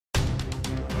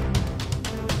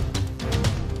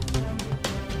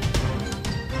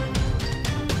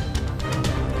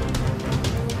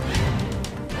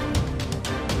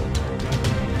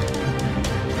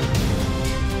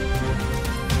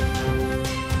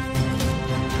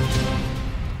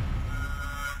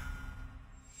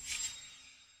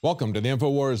Welcome to the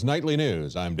INFOWARS Nightly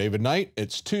News. I'm David Knight.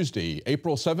 It's Tuesday,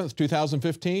 April 7th,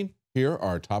 2015. Here are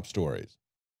our top stories.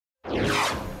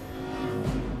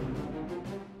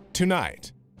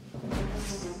 Tonight,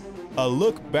 a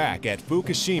look back at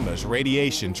Fukushima's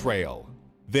radiation trail.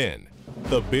 Then,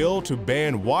 the bill to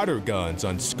ban water guns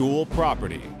on school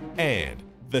property. And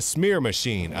the smear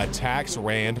machine attacks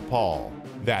Rand Paul.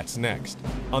 That's next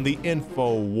on the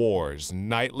INFOWARS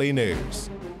Nightly News.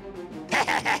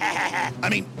 I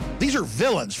mean, these are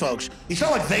villains, folks. It's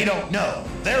not like they don't know.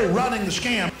 They're running the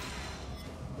scam.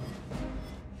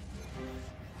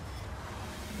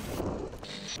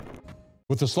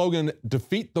 With the slogan,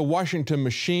 "Defeat the Washington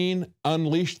Machine,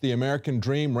 Unleash the American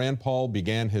Dream," Rand Paul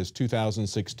began his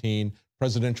 2016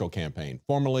 presidential campaign,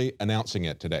 formally announcing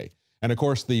it today. And of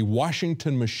course, the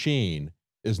Washington Machine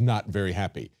is not very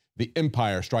happy. The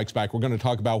empire strikes back. We're going to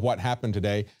talk about what happened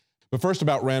today. But first,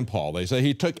 about Rand Paul. They say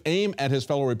he took aim at his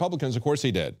fellow Republicans. Of course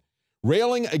he did.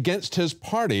 Railing against his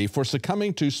party for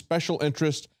succumbing to special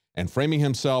interest and framing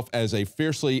himself as a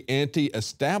fiercely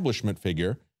anti-establishment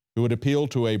figure who would appeal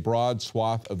to a broad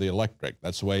swath of the electorate.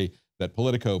 That's the way that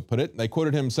Politico put it. They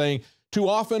quoted him saying, "Too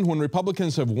often when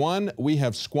Republicans have won, we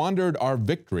have squandered our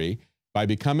victory by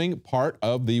becoming part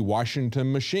of the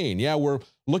Washington machine." Yeah, we're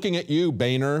looking at you,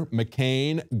 Boehner,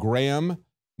 McCain, Graham,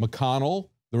 McConnell,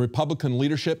 the Republican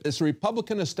leadership. It's the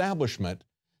Republican establishment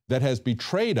that has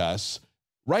betrayed us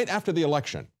right after the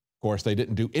election. Of course, they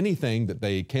didn't do anything that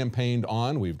they campaigned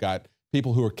on. We've got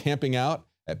people who are camping out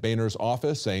at Boehner's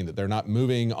office saying that they're not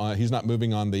moving on, he's not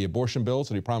moving on the abortion bills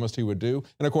that he promised he would do.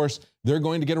 And of course, they're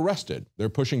going to get arrested. They're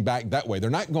pushing back that way. They're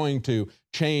not going to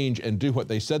change and do what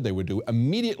they said they would do.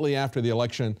 Immediately after the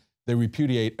election, they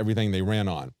repudiate everything they ran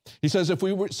on. He says, if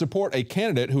we support a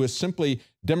candidate who is simply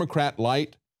Democrat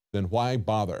light, then why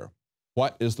bother?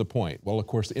 What is the point? Well, of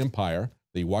course, the empire,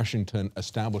 the Washington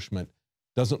establishment,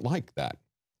 doesn't like that.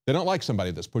 They don't like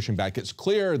somebody that's pushing back. It's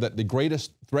clear that the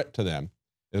greatest threat to them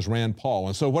is Rand Paul.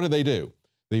 And so what do?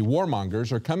 The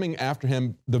warmongers are coming after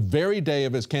him the very day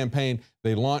of his campaign.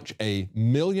 They launch a $1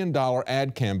 million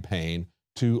ad campaign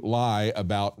to lie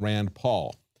about Rand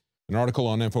Paul. An article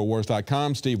on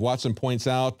INFOWARS.com, Steve Watson points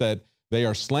out that they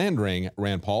are slandering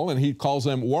Rand Paul, and he calls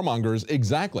them warmongers.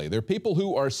 Exactly. They're people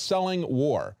who are selling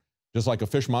war. Just like a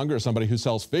fishmonger is somebody who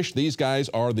sells fish, these guys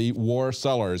are the war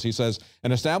sellers. He says,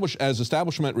 an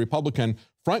establishment Republican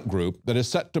front group that is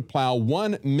set to plow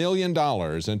 $1 million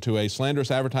into a slanderous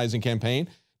advertising campaign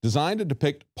designed to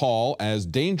depict Paul as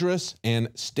dangerous and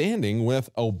standing with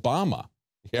Obama.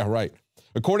 Yeah, right.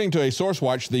 According to a source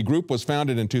watch, the group was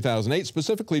founded in 2008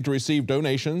 specifically to receive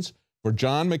donations for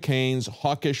John McCain's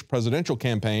hawkish presidential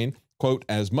campaign, quote,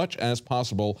 as much as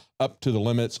possible up to the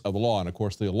limits of the law. And of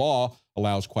course, the law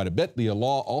allows quite a bit. The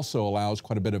law also allows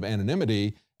quite a bit of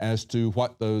anonymity as to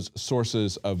what those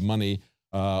sources of money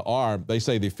are. They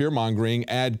say the fear-mongering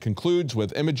ad concludes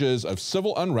with images of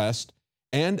civil unrest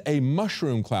and a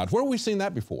mushroom cloud. Where have we seen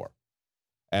that before?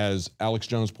 As Alex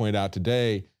Jones pointed out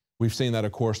today, we've seen that,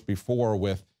 of course, before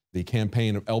with the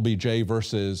campaign of LBJ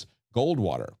versus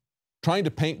Goldwater, trying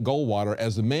to paint Goldwater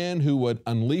as the man who would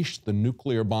unleash the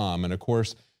nuclear bomb. And of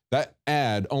course, that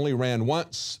ad only ran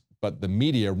once, but the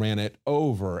media ran it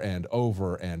over and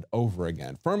over and over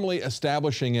again, firmly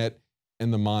establishing it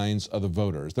in the minds of the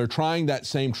voters. They're trying that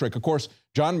same trick. Of course,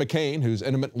 John McCain, who's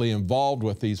intimately involved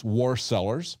with these war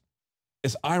sellers,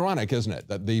 it's ironic, isn't it,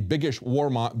 that the biggest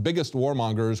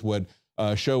warmongers would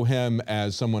show him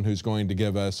as someone who's going to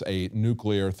give us a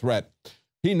nuclear threat.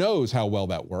 He knows how well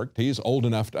that worked. He's old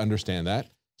enough to understand that.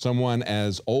 Someone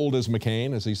as old as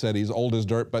McCain, as he said, he's old as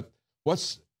dirt, but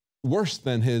what's worse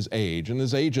than his age, and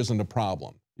his age isn't a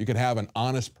problem. You could have an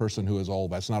honest person who is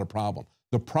old, that's not a problem.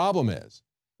 The problem is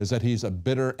that he's a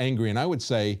bitter, angry, and I would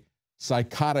say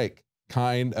psychotic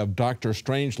kind of Dr.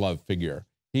 Strangelove figure.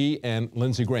 He and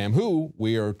Lindsey Graham, who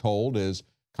we are told is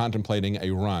contemplating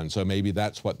a run, so maybe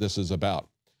that's what this is about.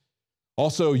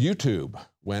 Also, YouTube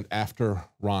went after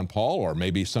Ron Paul, or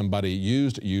maybe somebody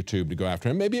used YouTube to go after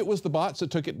him. Maybe it was the bots that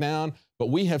took it down, but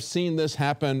we have seen this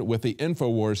happen with the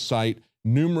INFOWARS site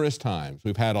numerous times.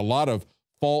 We've had a lot of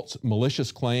false,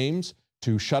 malicious claims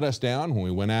to shut us down when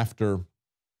we went after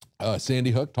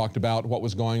Sandy Hook, talked about what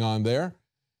was going on there.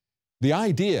 The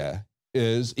idea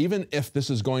is, even if this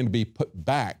is going to be put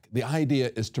back, the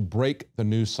idea is to break the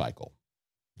news cycle.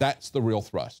 That's the real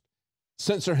thrust.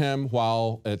 Censor him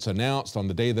while it's announced, on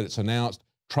the day that it's announced,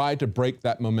 try to break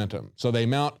that momentum. So they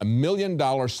mount a $1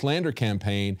 million slander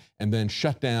campaign and then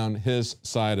shut down his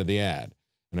side of the ad.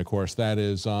 And of course, that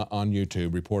is on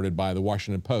YouTube, reported by the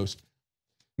Washington Post.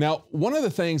 Now, one of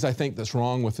the things I think that's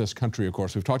wrong with this country, of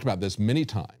course, we've talked about this many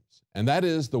times, and that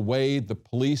is the way the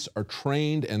police are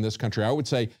trained in this country. I would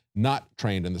say not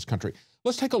trained in this country.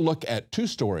 Let's take a look at two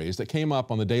stories that came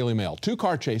up on the Daily Mail. Two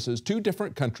car chases, two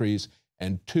different countries,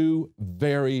 and two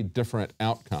very different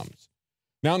outcomes.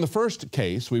 Now, in the first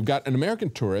case, we've got an American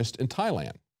tourist in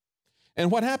Thailand. And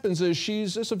what happens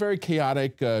is it's a very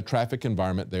chaotic traffic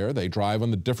environment there. They drive on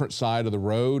the different side of the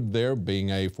road there, being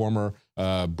a former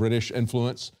British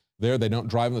influence there. They don't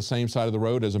drive on the same side of the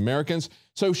road as Americans.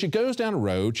 So she goes down a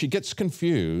road, she gets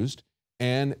confused,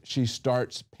 and she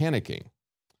starts panicking.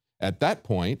 At that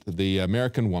point, the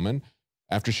American woman,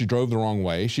 after she drove the wrong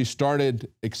way, she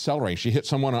started accelerating. She hit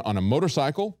someone on a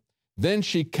motorcycle, then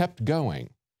she kept going.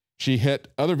 She hit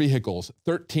other vehicles,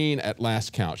 13 at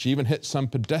last count. She even hit some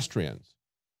pedestrians.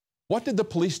 What did the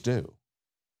police do?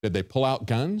 Did they pull out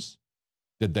guns?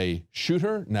 Did they shoot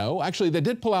her? No. Actually, they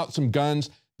did pull out some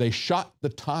guns. They shot the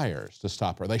tires to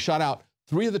stop her. They shot out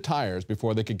 3 of the tires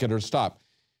before they could get her to stop.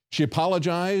 She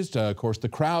apologized. Of course, the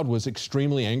crowd was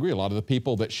extremely angry. A lot of the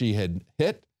people that she had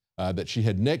hit, that she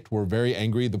had nicked, were very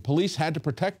angry. The police had to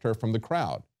protect her from the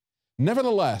crowd.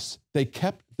 Nevertheless, they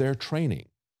kept their training.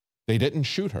 They didn't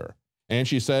shoot her. And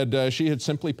she said she had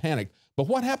simply panicked. But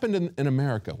what happened in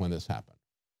America when this happened?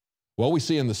 Well, we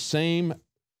see in the same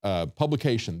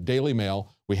publication, Daily Mail,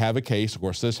 we have a case. Of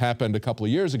course, this happened a couple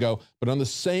of years ago, but on the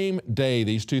same day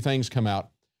these two things come out,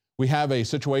 we have a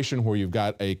situation where you've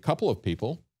got a couple of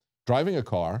people driving a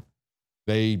car.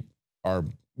 They are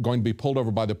going to be pulled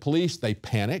over by the police. They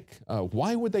panic.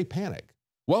 Why would they panic?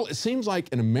 Well, it seems like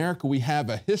in America we have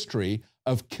a history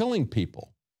of killing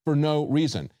people for no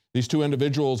reason. These two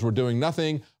individuals were doing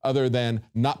nothing other than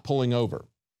not pulling over.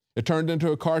 It turned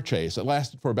into a car chase. It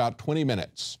lasted for about 20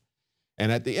 minutes.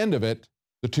 And at the end of it,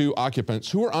 the two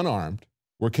occupants, who were unarmed,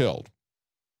 were killed.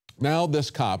 Now this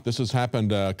cop, this has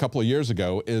happened a couple of years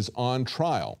ago, is on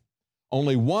trial.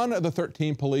 Only one of the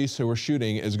 13 police who were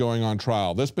shooting is going on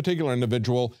trial. This particular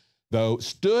individual, though,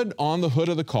 stood on the hood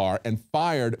of the car and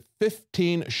fired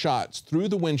 15 shots through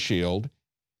the windshield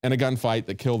in a gunfight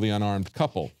that killed the unarmed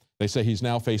couple. They say he's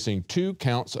now facing 2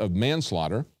 counts of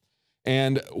manslaughter.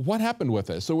 And what happened with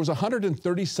this? There was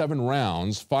 137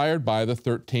 rounds fired by the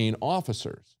 13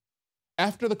 officers.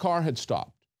 After the car had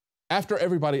stopped, after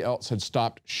everybody else had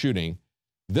stopped shooting,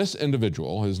 this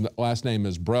individual, his last name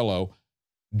is Brello,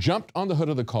 jumped on the hood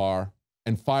of the car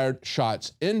and fired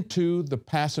shots into the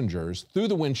passengers through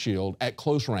the windshield at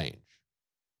close range.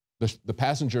 The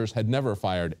passengers had never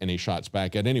fired any shots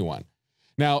back at anyone.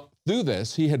 Now, through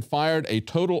this, he had fired a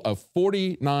total of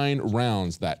 49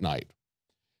 rounds that night.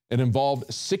 It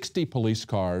involved 60 police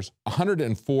cars,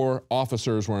 104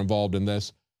 officers were involved in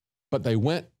this, but they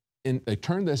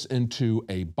turned this into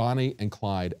a Bonnie and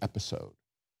Clyde episode.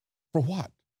 For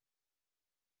what?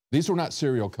 These were not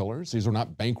serial killers. These were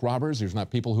not bank robbers. These were not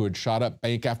people who had shot up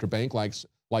bank after bank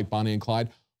like Bonnie and Clyde.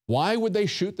 Why would they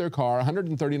shoot their car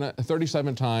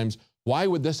 137 times? Why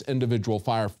would this individual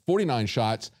fire 49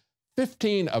 shots,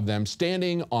 15 of them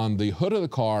standing on the hood of the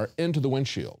car into the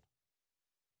windshield?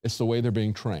 It's the way they're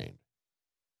being trained.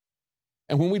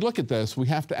 And when we look at this, we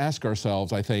have to ask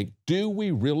ourselves, I think, do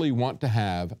we really want to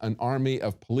have an army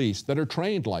of police that are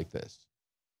trained like this?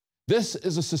 This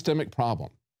is a systemic problem.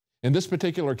 In this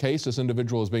particular case, this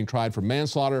individual is being tried for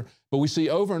manslaughter, but we see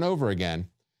over and over again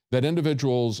that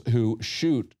individuals who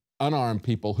shoot unarmed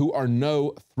people who are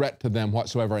no threat to them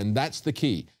whatsoever, and that's the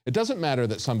key. It doesn't matter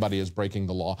that somebody is breaking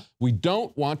the law. We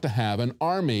don't want to have an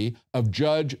army of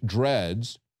judge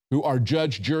dreads who are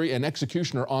judge, jury, and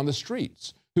executioner on the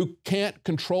streets, who can't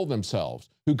control themselves,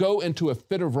 who go into a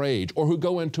fit of rage, or who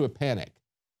go into a panic.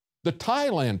 The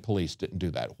Thailand police didn't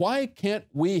do that. Why can't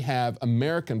we have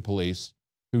American police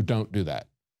who don't do that?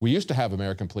 We used to have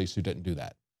American police who didn't do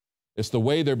that. It's the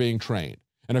way they're being trained.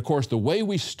 And of course, the way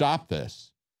we stop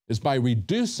this is by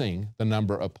reducing the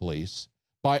number of police,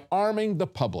 by arming the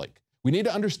public. We need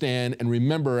to understand and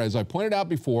remember, as I pointed out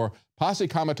before, posse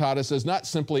comitatus is not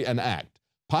simply an act.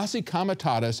 Posse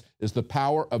comitatus is the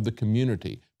power of the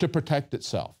community to protect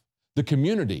itself. The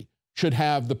community should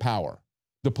have the power.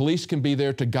 The police can be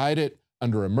there to guide it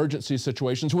under emergency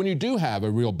situations. When you do have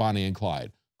a real Bonnie and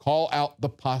Clyde, call out the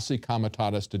posse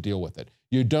comitatus to deal with it.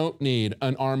 You don't need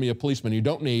an army of policemen. You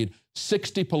don't need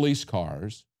 60 police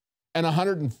cars and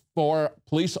 104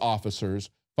 police officers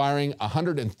firing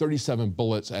 137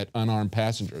 bullets at unarmed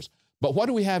passengers. But what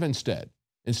do we have instead?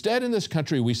 Instead, in this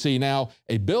country, we see now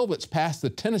a bill that's passed the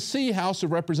Tennessee House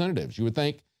of Representatives. You would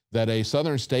think that a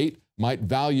southern state might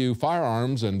value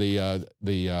firearms and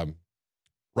the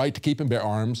right to keep and bear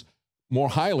arms more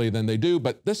highly than they do,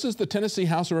 but this is the Tennessee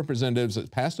House of Representatives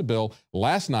that passed a bill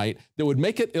last night that would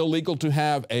make it illegal to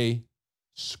have a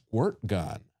squirt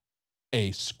gun.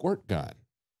 a squirt gun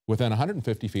within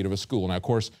 150 feet of a school. Now, of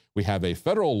course, we have a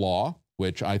federal law,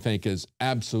 which I think is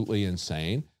absolutely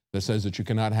insane, that says that you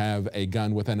cannot have a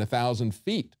gun within 1,000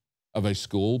 feet of a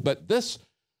school, but this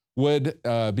would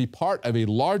be part of a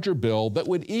larger bill that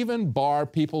would even bar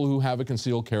people who have a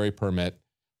concealed carry permit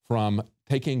from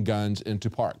taking guns into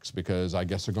parks, because I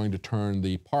guess they're going to turn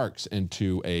the parks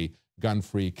into a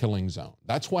gun-free killing zone.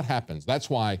 That's what happens. That's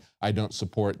why I don't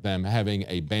support them having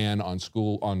a ban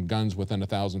on guns within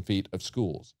 1,000 feet of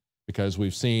schools, because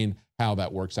we've seen how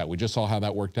that works out. We just saw how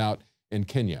that worked out in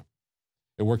Kenya.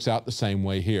 It works out the same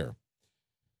way here.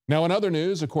 Now, in other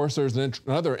news, of course, there's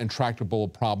another intractable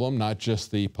problem, not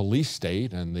just the police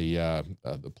state and the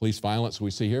police violence we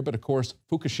see here, but of course,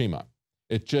 Fukushima.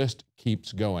 It just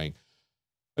keeps going.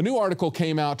 A new article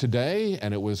came out today,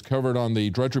 and it was covered on the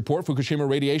Drudge Report. Fukushima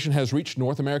radiation has reached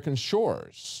North American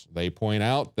shores. They point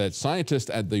out that scientists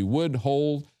at the Wood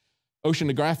Hole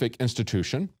Oceanographic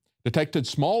Institution detected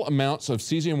small amounts of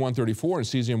cesium-134 and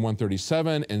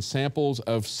cesium-137 in samples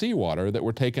of seawater that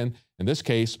were taken, in this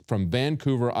case, from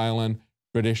Vancouver Island,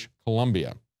 British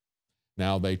Columbia.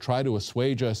 Now, they try to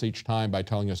assuage us each time by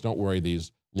telling us, don't worry,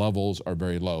 these levels are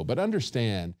very low. But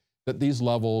understand that these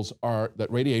levels that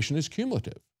radiation is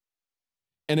cumulative.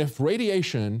 And if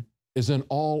radiation is in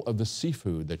all of the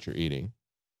seafood that you're eating,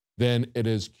 then it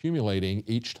is accumulating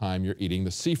each time you're eating the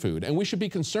seafood. And we should be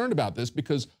concerned about this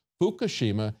because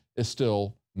Fukushima is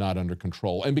still not under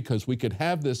control, and because we could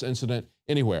have this incident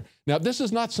anywhere. Now, this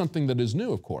is not something that is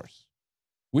new, of course.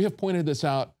 We have pointed this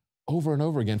out over and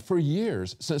over again for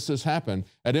years since this happened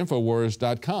at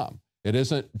INFOWARS.com. It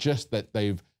isn't just that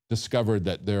they've discovered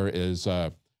that there is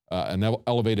an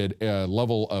elevated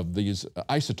level of these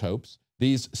isotopes.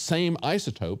 These same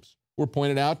isotopes were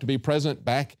pointed out to be present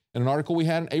back in an article we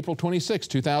had on April 26,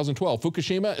 2012.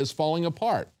 Fukushima is falling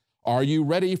apart. Are you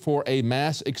ready for a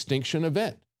mass extinction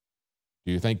event?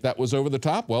 Do you think that was over the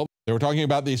top? Well, they were talking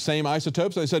about these same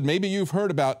isotopes. They said, maybe you've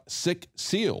heard about sick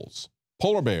seals,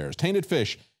 polar bears, tainted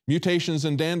fish, mutations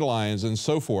in dandelions, and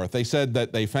so forth. They said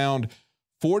that they found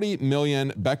 40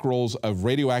 million becquerels of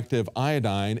radioactive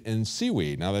iodine in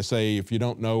seaweed. Now, they say if you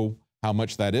don't know how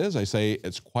much that is, they say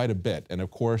it's quite a bit. And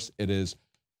of course, it is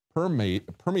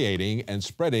permeating and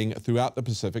spreading throughout the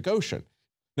Pacific Ocean.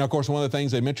 Now, of course, one of the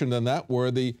things they mentioned in that were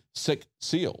the sick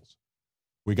seals.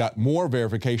 We got more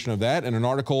verification of that in an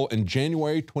article in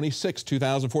January 26,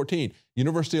 2014.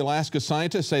 University of Alaska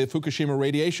scientists say that Fukushima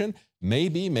radiation may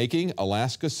be making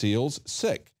Alaska seals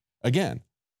sick. Again,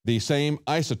 the same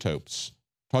isotopes,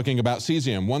 talking about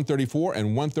cesium-134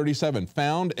 and 137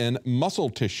 found in muscle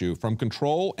tissue from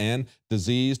control and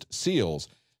diseased seals.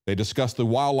 They discussed the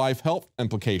wildlife health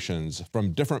implications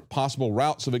from different possible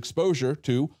routes of exposure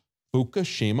to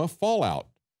Fukushima fallout,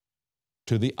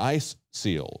 to the ice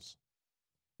seals.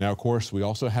 Now, of course, we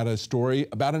also had a story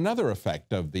about another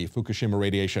effect of the Fukushima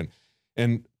radiation.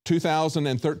 In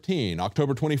 2013,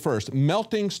 October 21st,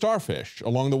 melting starfish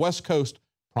along the West Coast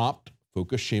prompt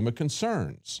Fukushima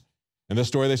concerns. In this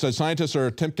story, they said scientists are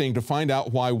attempting to find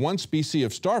out why one species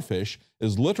of starfish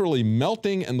is literally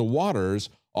melting in the waters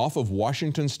off of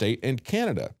Washington State and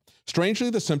Canada. Strangely,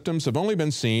 the symptoms have only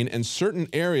been seen in certain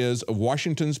areas of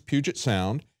Washington's Puget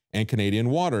Sound and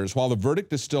Canadian waters. While the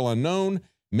verdict is still unknown,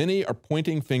 many are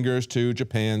pointing fingers to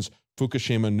Japan's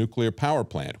Fukushima nuclear power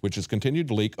plant, which has continued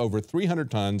to leak over 300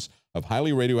 tons of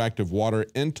highly radioactive water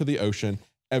into the ocean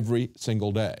every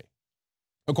single day.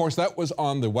 Of course, that was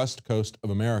on the west coast of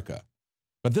America.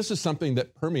 But this is something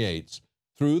that permeates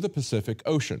through the Pacific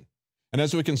Ocean. And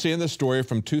as we can see in this story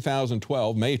from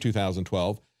 2012, May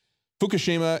 2012,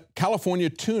 Fukushima, California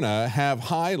tuna have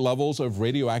high levels of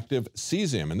radioactive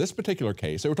cesium. In this particular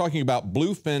case, they were talking about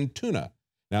bluefin tuna.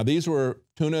 Now, these were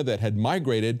tuna that had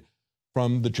migrated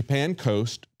from the Japan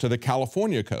coast to the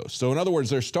California coast. So in other words,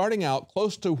 they're starting out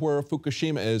close to where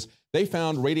Fukushima is. They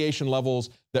found radiation levels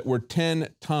that were 10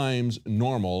 times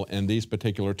normal in these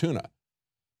particular tuna.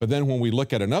 But then when we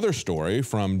look at another story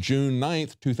from June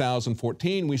 9th,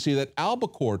 2014, we see that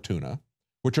albacore tuna,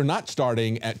 which are not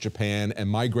starting at Japan and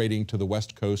migrating to the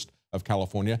west coast of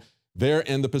California, they're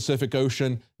in the Pacific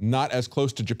Ocean, not as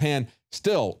close to Japan.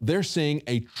 Still, they're seeing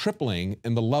a tripling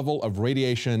in the level of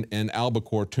radiation in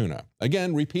albacore tuna.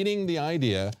 Again, repeating the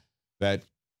idea that,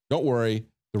 don't worry,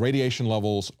 the radiation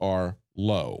levels are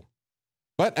low.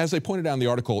 But as they pointed out in the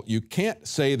article, you can't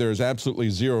say there's absolutely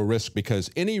zero risk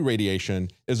because any radiation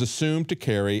is assumed to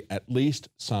carry at least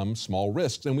some small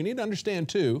risks. And we need to understand,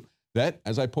 too, that,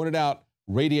 as I pointed out,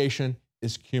 radiation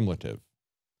is cumulative.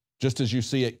 Just as you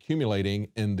see it accumulating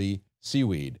in the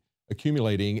seaweed,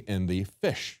 accumulating in the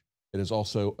fish, it is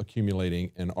also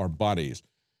accumulating in our bodies.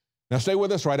 Now stay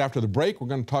with us. Right after the break, we're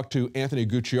going to talk to Anthony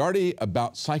Gucciardi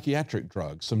about psychiatric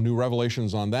drugs, some new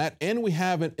revelations on that, and we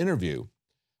have an interview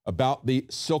about the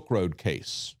Silk Road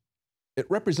case. It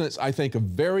represents, I think, a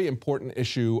very important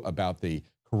issue about the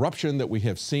corruption that we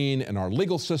have seen in our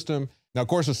legal system. Now, of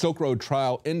course, the Silk Road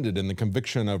trial ended in the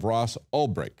conviction of Ross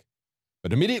Ulbricht.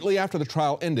 But immediately after the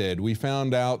trial ended, we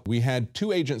found out we had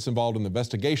 2 agents involved in the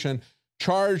investigation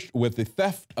charged with the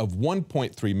theft of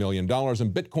 $1.3 million in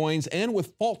bitcoins and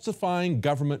with falsifying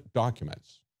government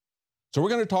documents. So we're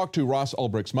going to talk to Ross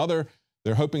Ulbricht's mother.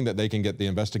 They're hoping that they can get the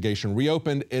investigation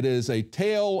reopened. It is a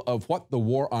tale of what the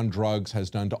war on drugs has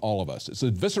done to all of us. It's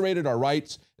eviscerated our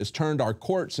rights, it's turned our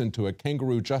courts into a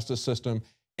kangaroo justice system,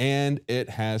 and it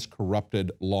has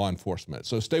corrupted law enforcement.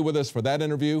 So stay with us for that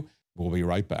interview. We'll be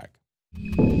right back.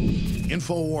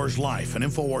 INFOWARS Life and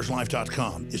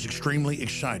INFOWARSLife.com is extremely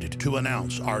excited to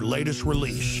announce our latest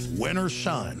release, Winter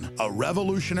Sun, a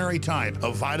revolutionary type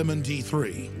of vitamin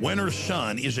D3. Winter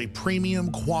Sun is a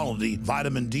premium quality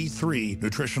vitamin D3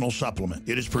 nutritional supplement.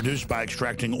 It is produced by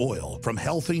extracting oil from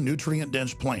healthy,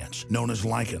 nutrient-dense plants known as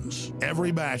lichens.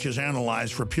 Every batch is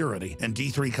analyzed for purity and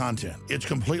D3 content. It's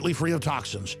completely free of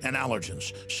toxins and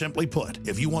allergens. Simply put,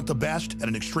 if you want the best at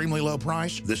an extremely low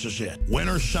price, this is it.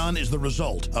 Winter Sun is the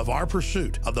result of our pursuit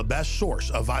of the best source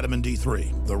of vitamin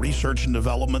D3. The research and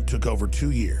development took over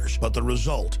 2 years, but the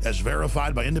result, as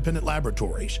verified by independent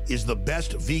laboratories, is the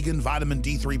best vegan vitamin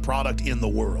D3 product in the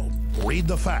world. Read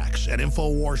the facts at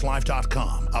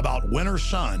InfoWarsLife.com about Winter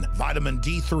Sun Vitamin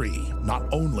D3. Not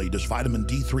only does vitamin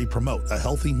D3 promote a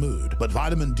healthy mood, but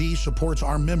vitamin D supports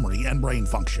our memory and brain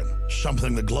function,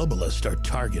 something the globalists are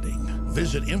targeting.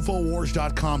 Visit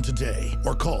InfoWars.com today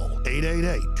or call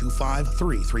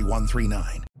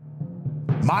 888-253-3139.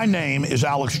 My name is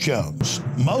Alex Jones.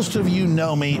 Most of you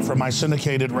know me from my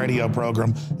syndicated radio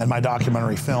program and my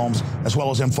documentary films, as well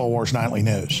as InfoWars Nightly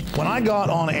News. When I got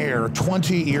on air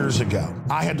 20 years ago,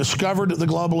 I had discovered the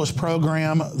globalist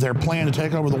program, their plan to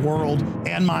take over the world,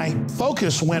 and my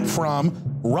focus went from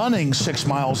running 6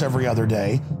 miles every other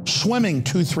day, swimming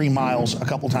 2-3 miles a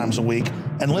couple times a week,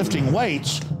 and lifting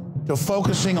weights, to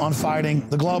focusing on fighting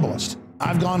the globalist.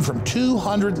 I've gone from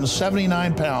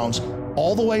 279 pounds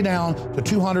all the way down to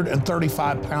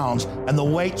 235 pounds, and the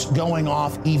weight's going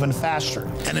off even faster.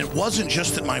 And it wasn't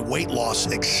just that my weight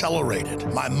loss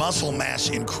accelerated. My muscle mass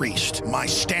increased. My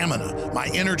stamina, my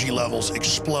energy levels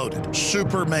exploded.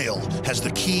 Super Male has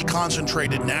the key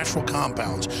concentrated natural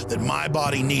compounds that my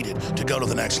body needed to go to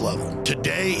the next level.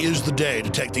 Today is the day to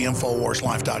take the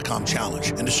InfoWarsLife.com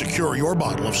challenge and to secure your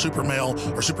bottle of Super Male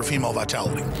or Super Female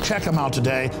Vitality. Check them out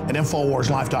today at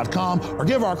InfoWarsLife.com or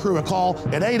give our crew a call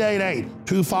at 888-253-3139.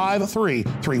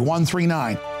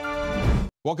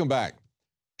 Welcome back.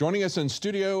 Joining us in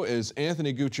studio is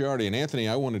Anthony Gucciardi. And Anthony,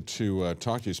 I wanted to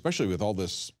talk to you, especially with all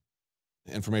this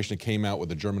information that came out with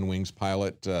the Germanwings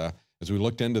pilot. As we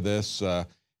looked into this,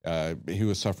 he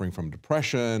was suffering from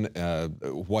depression.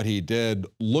 What he did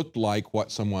looked like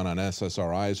what someone on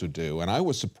SSRIs would do. And I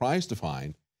was surprised to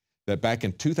find that back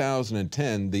in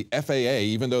 2010, the FAA,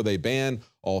 even though they banned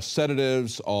all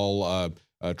sedatives, all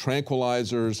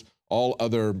tranquilizers, all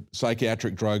other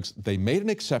psychiatric drugs, they made an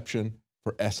exception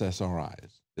for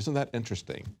SSRIs. Isn't that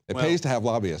interesting? It pays to have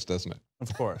lobbyists, doesn't it?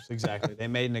 Of course, exactly. They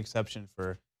made an exception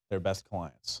for their best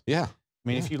clients. Yeah. I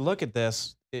mean, if you look at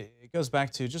this, it goes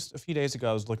back to just a few days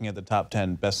ago, I was looking at the top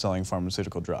 10 best-selling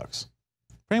pharmaceutical drugs.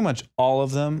 Pretty much all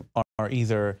of them are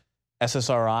either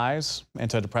SSRIs,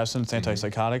 antidepressants,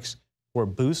 antipsychotics, or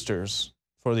boosters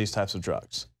for these types of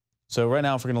drugs. So right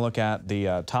now, if we're going to look at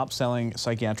the top-selling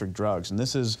psychiatric drugs, and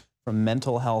this is from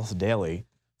Mental Health Daily,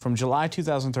 from July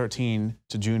 2013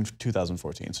 to June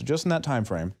 2014. So just in that time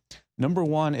frame, number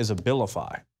 1 is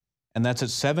Abilify, and that's at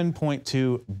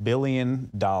 $7.2 billion,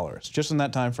 just in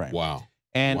that time frame. Wow.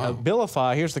 And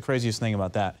Abilify, here's the craziest thing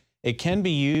about that. It can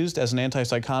be used as an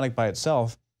antipsychotic by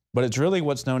itself, but it's really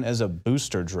what's known as a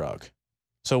booster drug.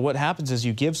 So what happens is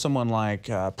you give someone like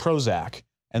Prozac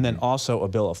and then also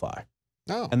Abilify.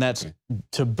 Oh, and that's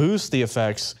to boost the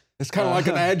effects. It's kind of like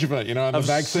an adjuvant, you know, in the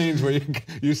vaccines where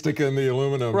you stick in the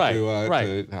aluminum to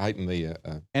heighten the...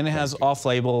 and it has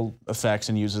off-label effects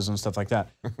and uses and stuff like that.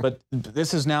 But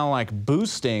this is now like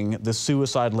boosting the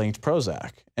suicide-linked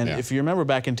Prozac. And if you remember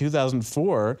back in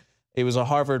 2004, it was a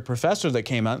Harvard professor that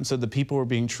came out and said that people were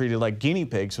being treated like guinea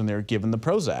pigs when they were given the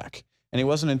Prozac. And it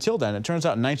wasn't until then. It turns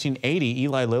out in 1980,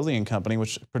 Eli Lilly and Company,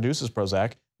 which produces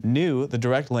Prozac, knew the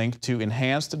direct link to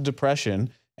enhanced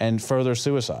depression and further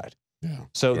suicide. Yeah,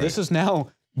 so this is now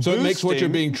So it makes what you're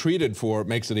being treated for,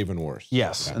 makes it even worse.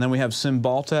 Yes, and then we have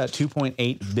Cymbalta at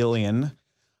 $2.8 billion,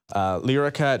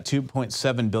 Lyrica at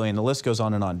 $2.7 billion. The list goes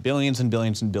on and on. Billions and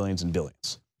billions and billions and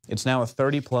billions. It's now a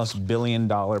 $30+ billion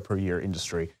per year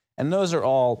industry. And those are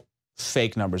all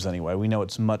fake numbers anyway. We know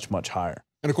it's much, much higher.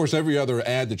 And of course, every other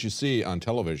ad that you see on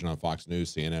television, on Fox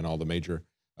News, CNN, all the major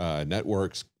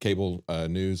networks, cable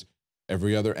news,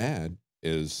 every other ad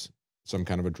is some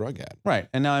kind of a drug ad. Right.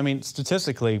 And now, I mean,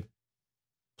 statistically,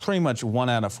 pretty much 1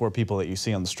 out of 4 people that you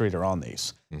see on the street are on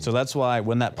these. So that's why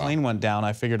when that plane went down,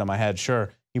 I figured in my head, sure,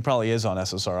 he probably is on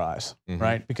SSRIs,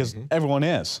 right? Because everyone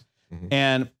is.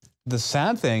 And the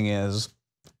sad thing is,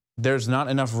 there's not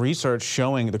enough research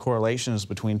showing the correlations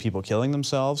between people killing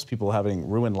themselves, people having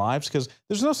ruined lives, because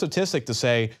there's no statistic to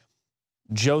say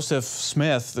Joseph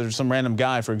Smith, there's some random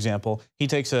guy, for example, he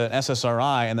takes an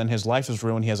SSRI and then his life is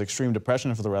ruined, he has extreme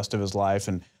depression for the rest of his life,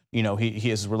 and you know,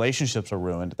 his relationships are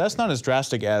ruined. That's not as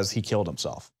drastic as he killed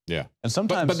himself. Yeah. And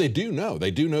sometimes... But they do know.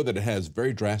 They do know that it has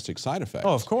very drastic side effects.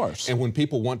 Oh, of course. And when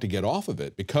people want to get off of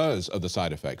it because of the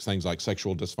side effects, things like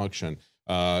sexual dysfunction,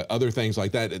 other things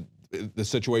like that, the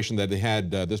situation that they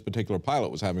had, this particular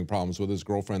pilot was having problems with his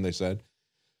girlfriend, they said.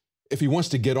 If he wants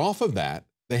to get off of that,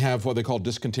 they have what they call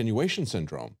discontinuation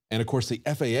syndrome. And of course, the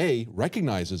FAA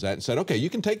recognizes that and said, okay, you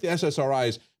can take the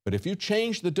SSRIs, but if you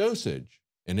change the dosage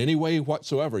in any way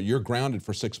whatsoever, you're grounded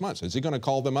for 6 months. Is he going to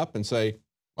call them up and say,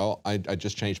 well, I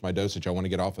just changed my dosage. I want to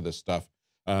get off of this stuff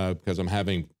because I'm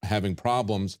having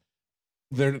problems.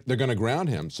 They're going to ground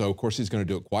him. So, of course, he's going to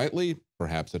do it quietly.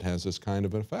 Perhaps it has this kind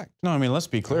of an effect. No, I mean, let's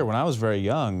be clear. When I was very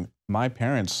young, my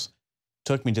parents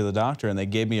took me to the doctor and they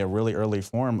gave me a really early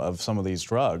form of some of these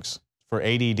drugs for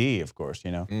ADD, of course,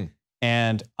 you know.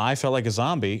 And I felt like a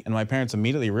zombie, and my parents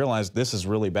immediately realized this is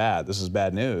really bad. This is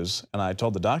bad news. And I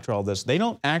told the doctor all this. They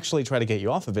don't actually try to get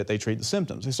you off of it. They treat the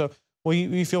symptoms. They say, well,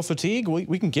 you feel fatigue?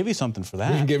 We can give you something for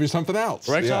that. We can give you something else.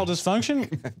 Erectile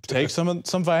dysfunction? Take some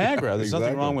Viagra. There's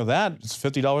nothing wrong with that. It's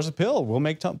 $50 a pill. We'll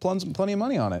make plenty of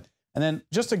money on it. And then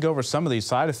just to go over some of these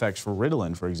side effects for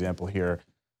Ritalin, for example, here,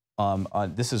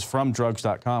 this is from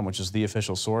drugs.com, which is the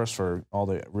official source for all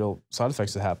the real side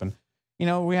effects that happen. You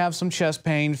know, we have some chest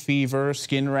pain, fever,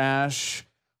 skin rash,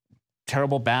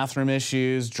 terrible bathroom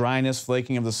issues, dryness,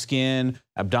 flaking of the skin,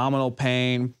 abdominal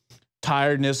pain,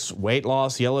 tiredness, weight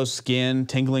loss, yellow skin,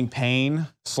 tingling pain,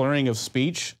 slurring of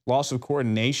speech, loss of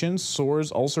coordination,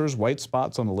 sores, ulcers, white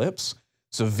spots on the lips,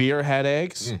 severe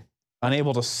headaches,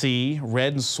 unable to see,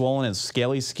 red and swollen and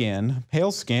scaly skin,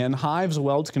 pale skin, hives,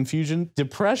 welts, confusion,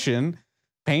 depression,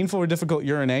 painful or difficult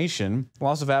urination,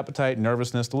 loss of appetite,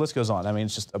 nervousness, the list goes on. I mean,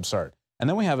 it's just absurd. And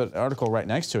then we have an article right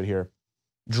next to it here.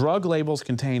 Drug labels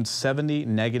contain 70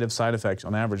 negative side effects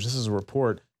on average. This is a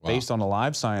report based on a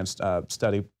live science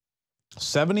study.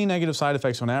 70 negative side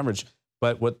effects on average.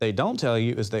 But what they don't tell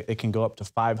you is that it can go up to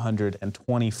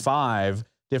 525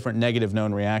 different negative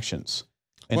known reactions.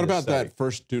 What about that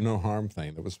first do no harm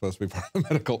thing that was supposed to be part of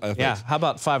medical ethics? Yeah, how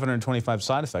about 525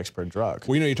 side effects per drug?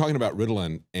 Well, you know, you're talking about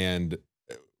Ritalin, and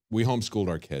we homeschooled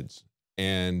our kids.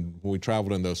 And when we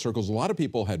traveled in those circles, a lot of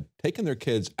people had taken their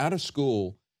kids out of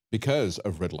school because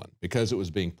of Ritalin, because it was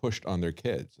being pushed on their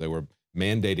kids. They were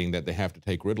mandating that they have to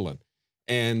take Ritalin.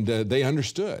 And they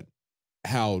understood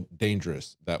how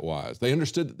dangerous that was. They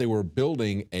understood that they were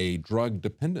building a drug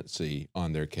dependency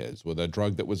on their kids with a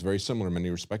drug that was very similar in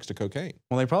many respects to cocaine.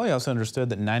 Well, they probably also understood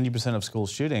that 90% of school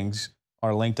shootings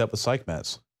are linked up with psych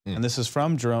meds. And this is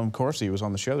from Jerome Corsi, who was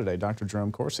on the show today, Dr.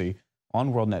 Jerome Corsi,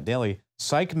 on WorldNet Daily.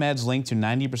 Psych meds linked to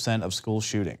 90% of school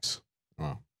shootings.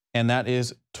 Wow. And that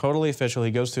is totally official.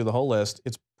 He goes through the whole list.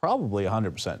 It's probably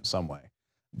 100% in some way.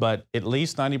 But at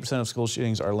least 90% of school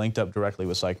shootings are linked up directly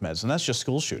with psych meds. And that's just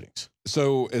school shootings.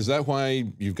 So is that why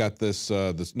you've got this,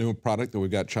 this new product that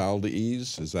we've got, Child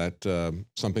Ease? Is that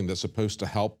something that's supposed to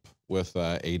help with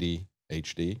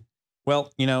ADHD?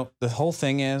 Well, you know, the whole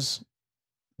thing is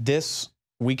this,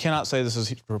 we cannot say this is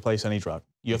to replace any drug.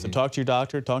 You have to talk to your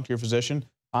doctor, talk to your physician.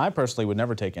 I personally would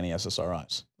never take any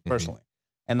SSRIs, personally.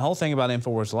 And the whole thing about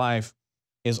INFOWARS Life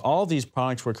is all of these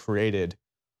products were created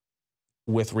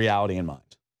with reality in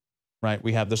mind, right?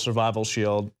 We have the Survival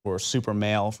Shield or Super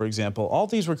Male, for example. All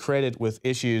these were created with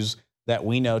issues that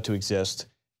we know to exist.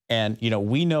 And, you know,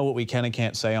 we know what we can and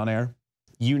can't say on air.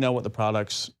 You know what the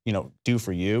products, you know, do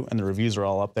for you. And the reviews are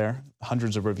all up there.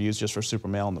 Hundreds of reviews just for Super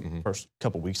Male in the first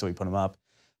couple of weeks that we put them up.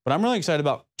 But I'm really excited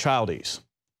about Child Ease.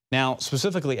 Now,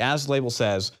 specifically, as the label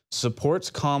says, supports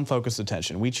calm, focused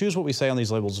attention. We choose what we say on these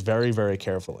labels very, very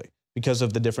carefully because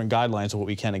of the different guidelines of what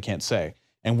we can and can't say.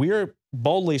 And we are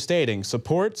boldly stating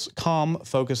supports calm,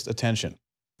 focused attention.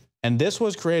 And this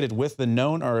was created with the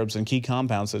known herbs and key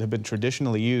compounds that have been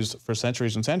traditionally used for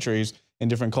centuries and centuries in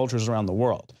different cultures around the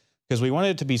world because we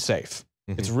wanted it to be safe.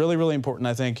 It's really, really important,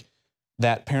 I think,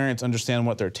 that parents understand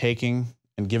what they're taking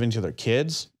and giving to their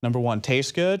kids. Number one,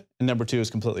 tastes good, and number two is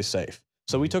completely safe.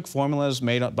 So we took formulas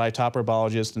made up by top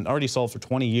herbologists and already sold for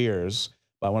 20 years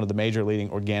by one of the major leading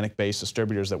organic-based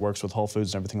distributors that works with Whole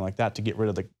Foods and everything like that to get rid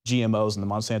of the GMOs and the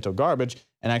Monsanto garbage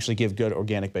and actually give good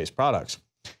organic-based products.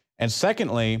 And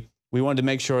secondly, we wanted to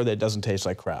make sure that it doesn't taste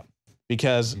like crap.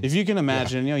 Because if you can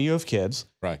imagine, you know, you have kids,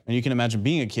 right? And you can imagine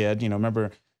being a kid, you know,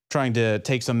 remember trying to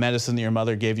take some medicine that your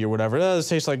mother gave you or whatever, oh, this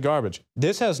tastes like garbage.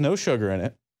 This has no sugar in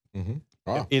it.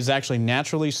 Wow. It's actually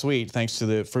naturally sweet thanks to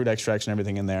the fruit extracts and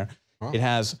everything in there. It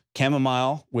has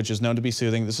chamomile, which is known to be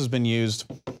soothing. This has been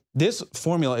used. This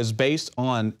formula is based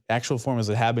on actual formulas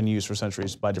that have been used for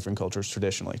centuries by different cultures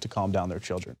traditionally to calm down their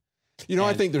children. You know,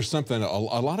 I think there's something, a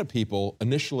lot of people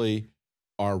initially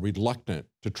are reluctant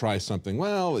to try something,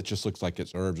 well, it just looks like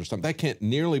it's herbs or something. That can't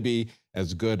nearly be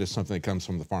as good as something that comes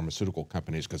from the pharmaceutical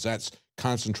companies because that's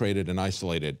concentrated and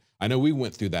isolated. I know we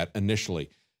went through that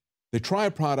initially. They try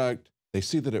a product, they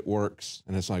see that it works,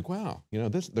 and it's like, wow, you know,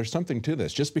 there's something to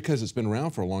this. Just because it's been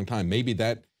around for a long time, maybe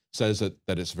that says that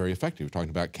it's very effective. We're talking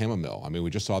about chamomile. I mean, we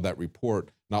just saw that report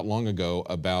not long ago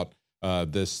about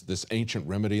this ancient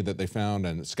remedy that they found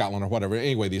in Scotland or whatever.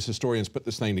 Anyway, these historians put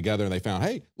this thing together and they found,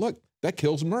 hey, look, that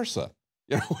kills MRSA,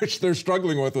 you know, which they're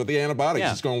struggling with the antibiotics.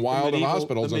 Yeah. It's going wild in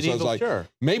hospitals. And so it's like,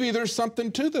 maybe there's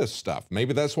something to this stuff.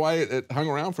 Maybe that's why it hung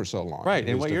around for so long. Right,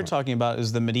 and what you're talking about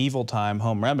is the medieval time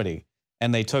home remedy.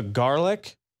 And they took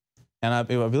garlic, and I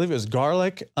believe it was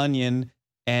garlic, onion,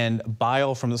 and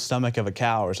bile from the stomach of a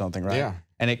cow or something, right? Yeah.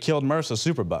 And it killed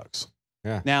MRSA superbugs.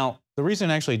 Yeah. Now, the reason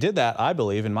it actually did that, I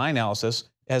believe, in my analysis,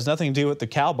 has nothing to do with the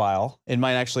cow bile. It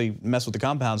might actually mess with the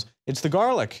compounds. It's the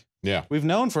garlic. Yeah. We've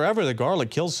known forever that garlic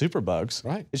kills superbugs.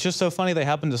 Right. It's just so funny they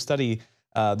happened to study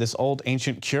this old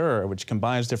ancient cure, which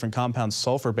combines different compounds,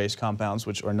 sulfur-based compounds,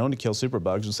 which are known to kill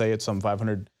superbugs, and say it's some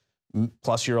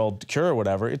 500-plus-year-old cure or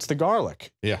whatever. It's the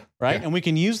garlic. Yeah. Right? Yeah. And we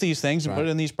can use these things and put it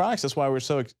in these products. That's why we're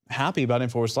so happy about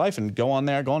INFOWARS Life. And go on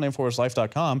there, go on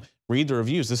INFOWARSLife.com, read the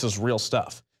reviews. This is real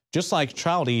stuff. Just like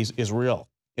child ease is real.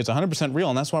 It's 100% real,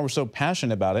 and that's why we're so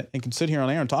passionate about it and can sit here on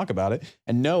air and talk about it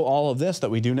and know all of this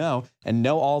that we do know and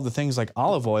know all the things like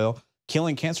olive oil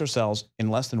killing cancer cells in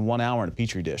less than 1 hour in a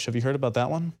Petri dish. Have you heard about that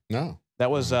one? No. That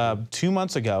was 2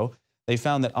 months ago. They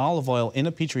found that olive oil in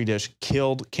a Petri dish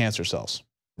killed cancer cells.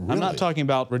 Really? I'm not talking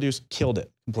about reduced, killed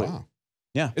it completely. Wow.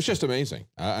 Yeah. It's just amazing.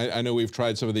 I know we've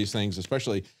tried some of these things,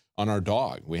 especially on our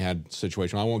dog. We had a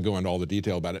situation, I won't go into all the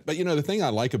detail about it, but you know, the thing I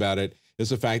like about it is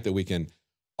the fact that we can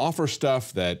offer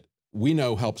stuff that we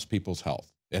know helps people's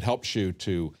health. It helps you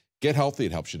to get healthy,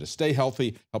 it helps you to stay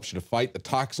healthy, helps you to fight the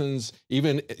toxins,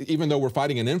 even though we're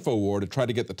fighting an info war to try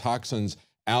to get the toxins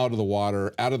out of the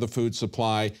water, out of the food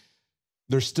supply,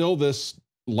 there's still this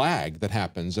lag that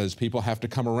happens as people have to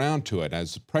come around to it,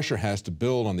 as pressure has to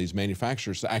build on these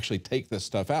manufacturers to actually take this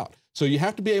stuff out. So you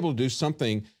have to be able to do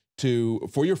something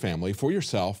for your family, for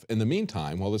yourself in the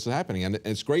meantime while this is happening. And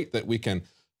it's great that we can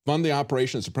fund the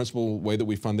operation. It's the principal way that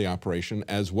we fund the operation,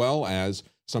 as well as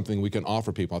something we can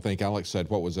offer people. I think Alex said,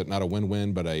 what was it? Not a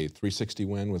win-win, but a 360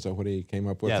 win. Was that what he came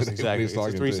up with? Yes, exactly. It's a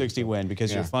 360 win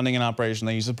because you're funding an operation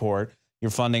that you support.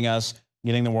 You're funding us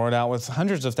getting the word out with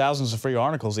hundreds of thousands of free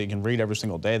articles that you can read every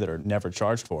single day that are never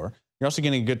charged for. You're also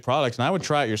getting a good product, and I would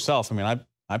try it yourself. I mean,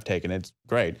 I've taken it. It's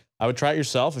great. I would try it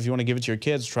yourself. If you want to give it to your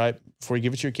kids, try it before you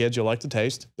give it to your kids. You'll like the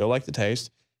taste. They'll like the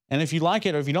taste. And if you like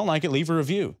it or if you don't like it, leave a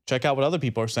review. Check out what other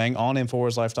people are saying on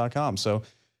InfoWarsLife.com. So,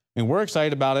 I mean, we're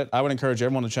excited about it. I would encourage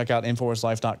everyone to check out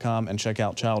InfoWarsLife.com and check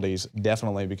out Child Ease,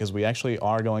 definitely, because we actually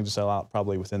are going to sell out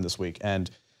probably within this week. And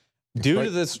due to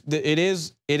this, it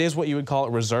is what you would call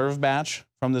a reserve batch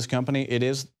from this company. It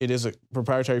is a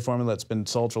proprietary formula that's been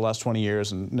sold for the last 20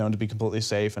 years and known to be completely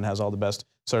safe and has all the best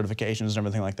certifications and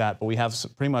everything like that. But we have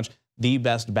pretty much the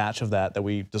best batch of that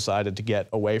we decided to get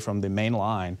away from the main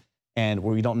line. And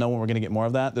we don't know when we're going to get more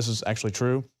of that. This is actually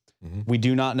true. We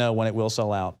do not know when it will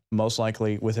sell out, most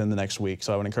likely within the next week.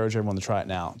 So I would encourage everyone to try it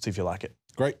now and see if you like it.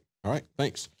 Great. All right.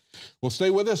 Thanks. Well, stay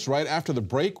with us. Right after the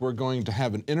break, we're going to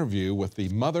have an interview with the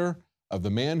mother of the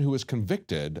man who was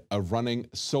convicted of running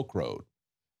Silk Road.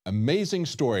 Amazing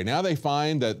story. Now they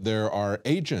find that there are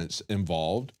agents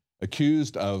involved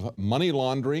accused of money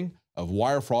laundering, of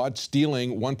wire fraud,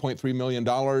 stealing $1.3 million,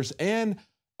 and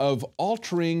of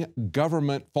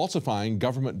falsifying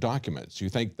government documents. You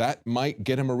think that might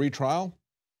get him a retrial?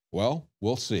 Well,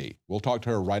 we'll see. We'll talk to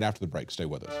her right after the break. Stay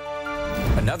with us.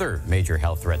 Another major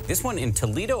health threat, this one in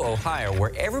Toledo, Ohio,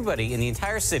 where everybody in the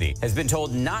entire city has been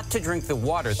told not to drink the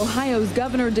water. Ohio's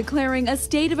governor declaring a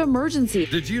state of emergency.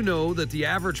 Did you know that the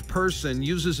average person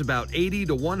uses about 80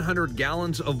 to 100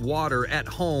 gallons of water at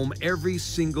home every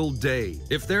single day?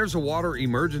 If there's a water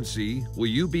emergency, will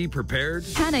you be prepared?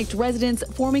 Panicked residents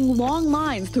forming long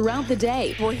lines throughout the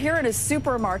day. We're here at a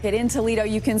supermarket in Toledo.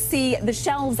 You can see the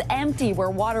shelves empty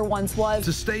where water once was.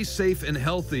 To stay safe and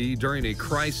healthy during a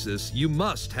crisis, you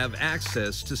must have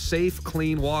access to safe,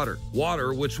 clean water.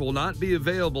 Water which will not be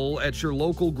available at your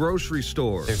local grocery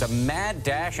store. There's a mad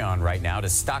dash on right now to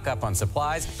stock up on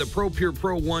supplies. The ProPure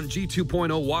Pro 1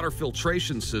 G2.0 water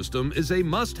filtration system is a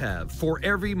must-have for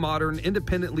every modern,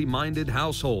 independently minded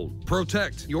household.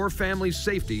 Protect your family's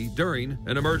safety during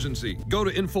an emergency. Go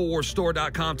to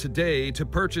InfoWarsStore.com today to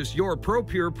purchase your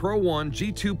ProPure Pro 1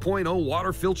 G2.0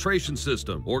 water filtration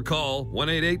system or call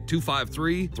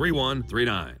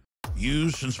 1-888-253-3139.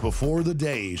 Used since before the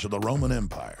days of the Roman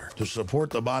Empire to support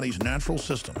the body's natural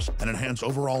systems and enhance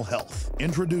overall health.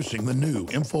 Introducing the new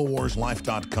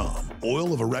InfoWarsLife.com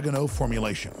oil of oregano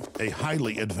formulation, a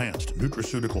highly advanced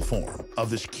nutraceutical form of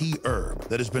this key herb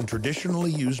that has been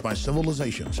traditionally used by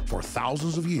civilizations for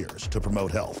thousands of years to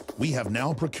promote health. We have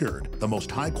now procured the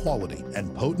most high quality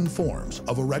and potent forms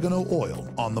of oregano oil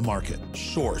on the market,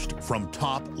 sourced from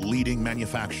top leading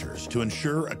manufacturers to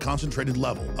ensure a concentrated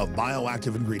level of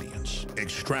bioactive ingredients,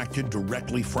 extracted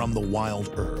directly from the wild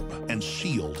herb and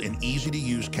sealed in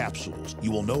easy-to-use capsules.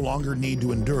 You will no longer need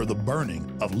to endure the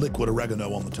burning of liquid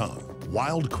oregano on the tongue.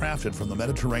 Wild crafted from the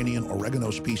Mediterranean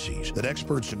oregano species that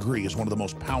experts agree is one of the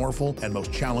most powerful and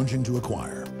most challenging to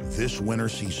acquire. This winter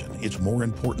season, it's more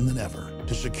important than ever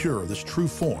to secure this true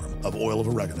form of oil of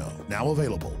oregano. Now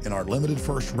available in our limited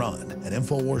first run at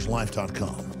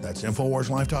InfoWarsLife.com. That's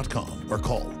InfoWarsLife.com or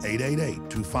call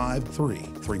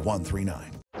 888-253-3139.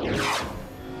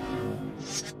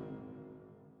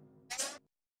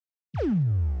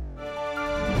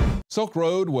 Silk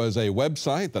Road was a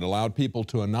website that allowed people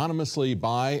to anonymously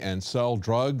buy and sell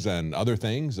drugs and other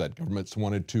things that governments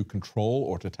wanted to control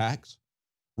or to tax.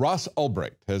 Ross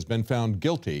Ulbricht has been found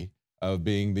guilty of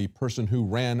being the person who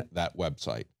ran that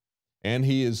website, and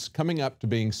he is coming up to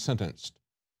being sentenced.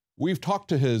 We've talked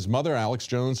to his mother. Alex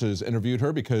Jones has interviewed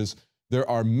her because there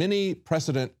are many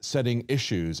precedent-setting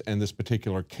issues in this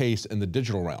particular case in the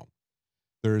digital realm.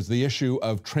 There's the issue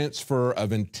of transfer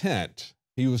of intent.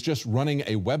 He was just running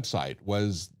a website.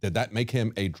 Did that make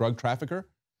him a drug trafficker?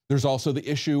 There's also the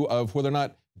issue of whether or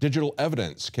not digital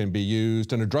evidence can be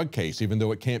used in a drug case, even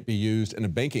though it can't be used in a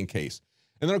banking case.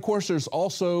 And then, of course, there's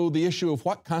also the issue of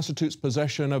what constitutes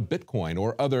possession of Bitcoin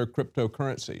or other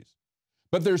cryptocurrencies.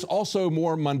 But there's also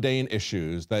more mundane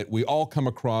issues that we all come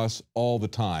across all the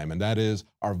time, and that is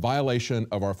our violation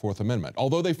of our Fourth Amendment,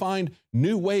 although they find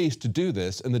new ways to do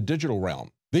this in the digital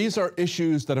realm. These are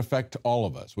issues that affect all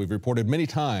of us. We've reported many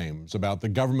times about the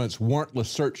government's warrantless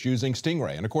search using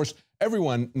Stingray. And of course,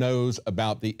 everyone knows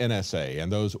about the NSA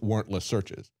and those warrantless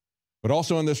searches. But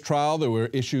also in this trial, there were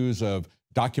issues of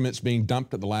documents being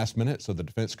dumped at the last minute so the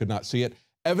defense could not see it,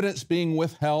 evidence being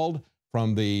withheld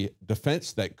from the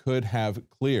defense that could have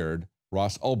cleared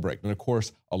Ross Ulbricht. And of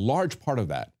course, a large part of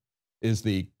that is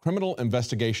the criminal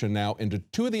investigation now into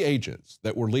two of the agents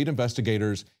that were lead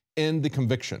investigators in the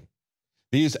conviction.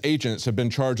 These agents have been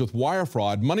charged with wire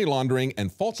fraud, money laundering, and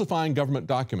falsifying government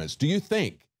documents. Do you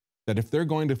think that if they're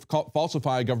going to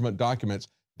falsify government documents,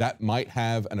 that might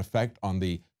have an effect on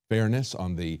the fairness,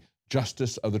 on the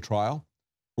justice of the trial?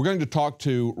 We're going to talk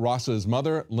to Ross's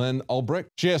mother, Lynn Ulbricht.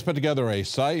 She has put together a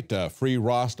site,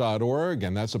 freeross.org,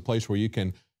 and that's a place where you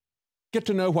can get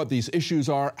to know what these issues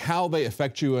are, how they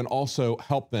affect you, and also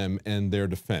help them in their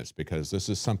defense, because this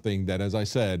is something that, as I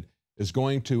said, is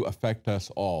going to affect us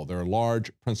all. There are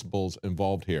large principles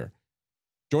involved here.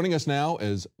 Joining us now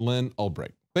is Lynn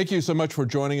Ulbricht. Thank you so much for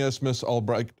joining us, Ms.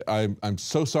 Ulbricht. I'm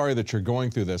so sorry that you're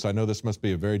going through this. I know this must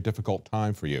be a very difficult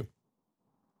time for you.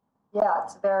 Yeah,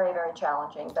 it's very, very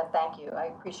challenging, but thank you. I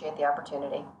appreciate the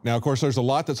opportunity. Now, of course, there's a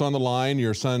lot that's on the line.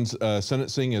 Your son's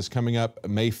sentencing is coming up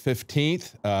May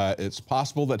 15th. It's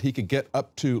possible that he could get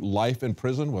up to life in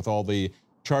prison with all the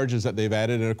charges that they've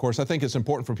added. And of course, I think it's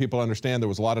important for people to understand there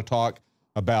was a lot of talk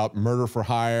about murder for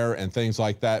hire and things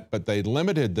like that, but they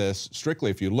limited this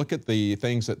strictly. If you look at the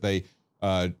things that they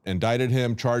indicted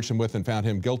him, charged him with, and found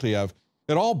him guilty of,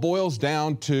 it all boils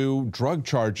down to drug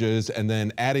charges and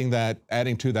then adding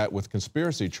to that with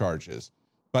conspiracy charges.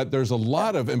 But there's a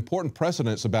lot of important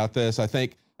precedents about this. I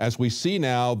think as we see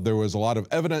now, there was a lot of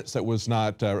evidence that was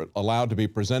not allowed to be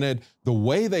presented. The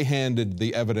way they handed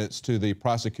the evidence to the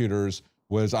prosecutors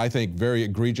was, I think, very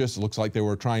egregious. It looks like they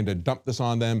were trying to dump this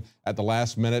on them at the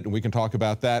last minute, and we can talk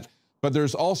about that. But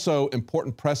there's also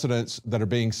important precedents that are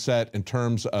being set in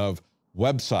terms of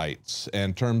websites,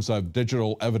 in terms of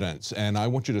digital evidence, and I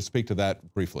want you to speak to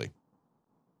that briefly.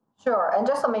 Sure, and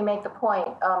just let me make the point,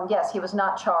 yes, he was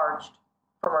not charged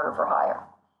for murder for hire.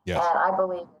 Yes. And I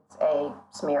believe it's a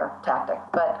smear tactic.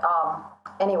 But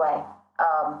anyway,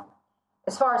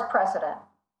 as far as precedent,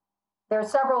 there are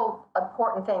several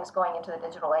important things going into the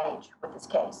digital age with this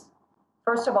case.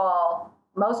 First of all,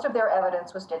 most of their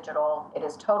evidence was digital. It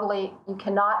is totally, you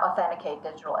cannot authenticate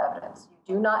digital evidence.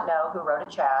 You do not know who wrote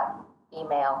a chat,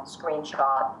 email,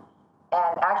 screenshot.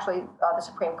 And actually, the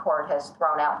Supreme Court has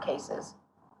thrown out cases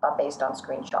based on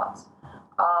screenshots.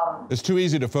 It's too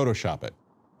easy to Photoshop it.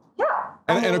 Yeah.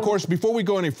 And of course, before we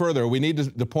go any further, we need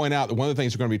to point out that one of the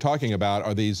things we're going to be talking about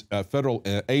are these federal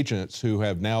agents who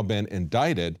have now been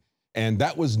indicted, and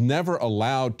that was never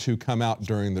allowed to come out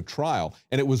during the trial.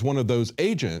 And it was one of those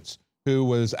agents who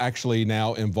was actually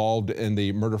now involved in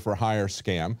the murder for hire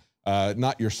scam,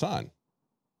 not your son.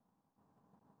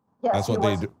 Yes, that's what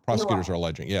the prosecutors are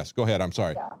alleging. Yes, go ahead. I'm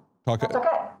sorry. Yeah. Talk. That's okay.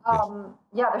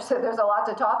 Yeah, there's a lot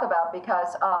to talk about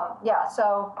because, yeah,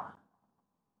 so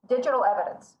digital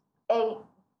evidence. A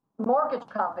mortgage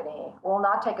company will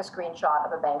not take a screenshot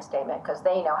of a bank statement because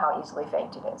they know how easily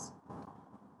faked it is.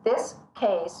 This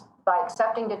case, by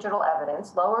accepting digital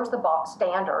evidence, lowers the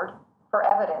standard for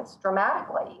evidence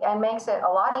dramatically and makes it a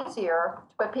lot easier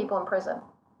to put people in prison.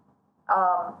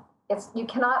 You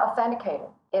cannot authenticate it.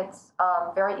 It's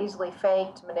very easily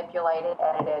faked, manipulated,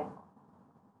 edited.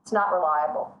 It's not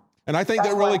reliable. And I think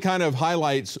that really kind of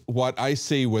highlights what I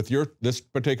see with this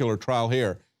particular trial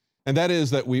here, and that is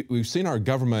that we've seen our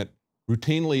government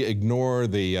routinely ignore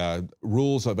the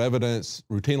rules of evidence,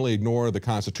 routinely ignore the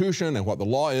Constitution and what the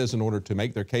law is in order to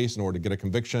make their case, in order to get a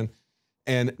conviction.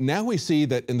 And now we see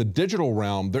that in the digital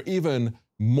realm, they're even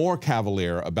more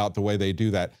cavalier about the way they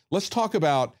do that. Let's talk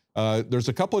about, there's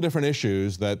a couple of different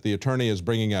issues that the attorney is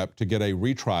bringing up to get a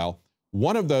retrial.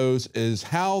 One of those is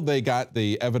how they got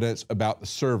the evidence about the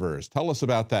servers. Tell us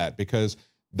about that, because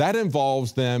that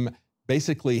involves them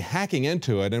basically hacking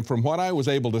into it. And from what I was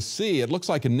able to see, it looks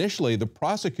like initially the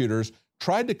prosecutors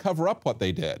tried to cover up what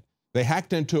they did. They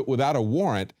hacked into it without a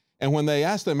warrant. And when they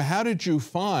asked them, how did you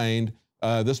find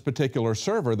this particular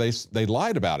server, they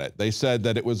lied about it. They said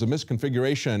that it was a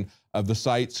misconfiguration of the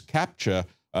site's CAPTCHA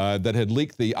that had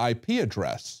leaked the IP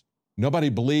address. Nobody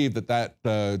believed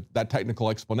that technical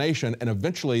explanation, and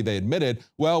eventually they admitted,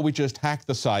 well, we just hacked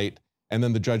the site, and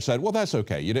then the judge said, well, that's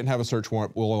okay. You didn't have a search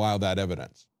warrant. We'll allow that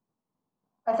evidence.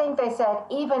 I think they said,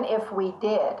 even if we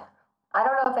did. I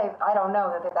don't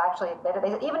know that they've actually admitted. They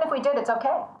said, even if we did, it's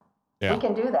okay. Yeah. We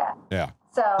can do that. Yeah.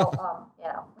 So, you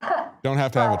know. Don't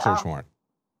have to have a search warrant.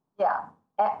 Yeah.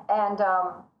 And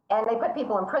they put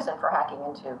people in prison for hacking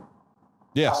into.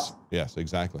 Yes. Yes,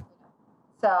 exactly.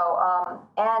 So,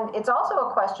 and it's also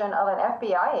a question of an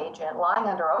FBI agent lying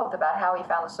under oath about how he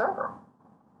found the server.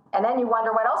 And then you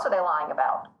wonder, what else are they lying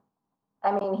about?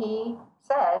 I mean, he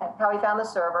said how he found the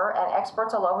server, and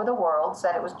experts all over the world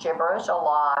said it was gibberish, a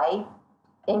lie,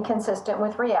 inconsistent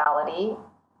with reality.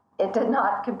 It did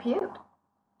not compute.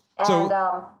 And,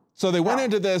 so they went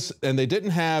into this, and they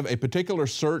didn't have a particular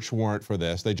search warrant for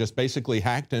this. They just basically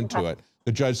hacked into it.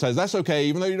 The judge says, that's okay,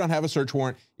 even though you don't have a search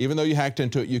warrant, even though you hacked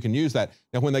into it, you can use that.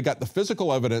 Now, when they got the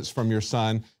physical evidence from your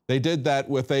son, they did that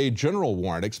with a general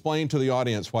warrant. Explain to the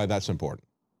audience why that's important.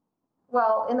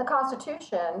 Well, in the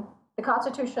Constitution,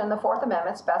 the Fourth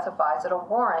Amendment specifies that a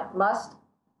warrant must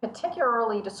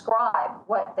particularly describe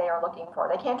what they are looking for.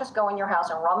 They can't just go in your house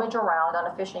and rummage around on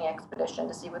a fishing expedition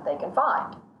to see what they can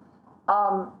find.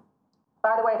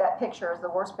 By the way, that picture is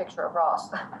the worst picture of Ross.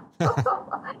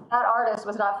 That artist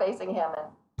was not facing him, and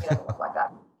he doesn't look like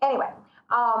that. Anyway,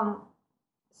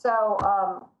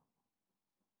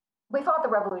 we fought the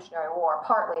Revolutionary War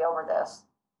partly over this.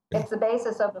 It's the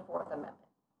basis of the Fourth Amendment.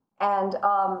 And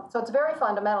so it's very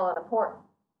fundamental and important.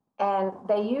 And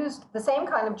they used the same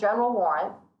kind of general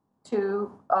warrant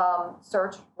to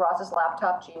search Ross's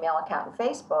laptop, Gmail account, and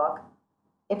Facebook.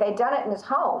 If they'd done it in his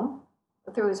home,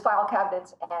 through his file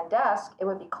cabinets and desk, it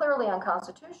would be clearly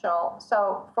unconstitutional.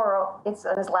 So it's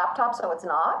on his laptop, so it's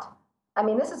not. I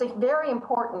mean, this is a very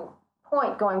important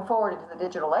point going forward into the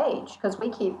digital age, because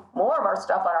we keep more of our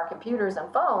stuff on our computers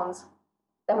and phones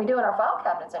than we do in our file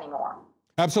cabinets anymore.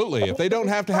 Absolutely. If they don't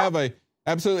have to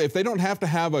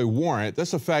have a warrant,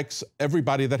 this affects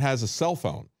everybody that has a cell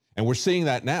phone. And we're seeing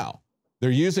that now. They're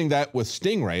using that with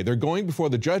Stingray. They're going before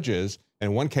the judges.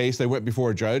 In one case, they went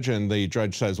before a judge, and the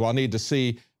judge says, well, I need to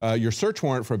see your search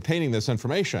warrant for obtaining this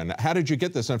information. How did you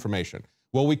get this information?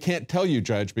 Well, we can't tell you,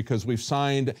 Judge, because we've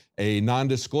signed a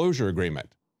non-disclosure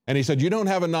agreement. And he said, you don't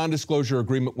have a non-disclosure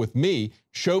agreement with me.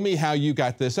 Show me how you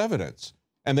got this evidence.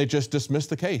 And they just dismissed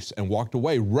the case and walked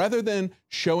away rather than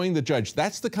showing the judge.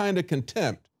 That's the kind of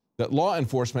contempt that law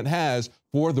enforcement has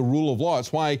for the rule of law.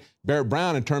 It's why Barrett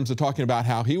Brown, in terms of talking about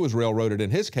how he was railroaded in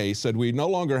his case, said we no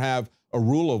longer have a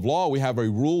rule of law. We have a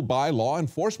rule by law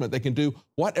enforcement. They can do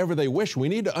whatever they wish. We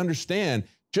need to understand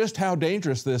just how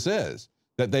dangerous this is,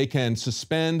 that they can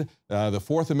suspend the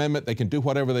Fourth Amendment. They can do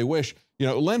whatever they wish. You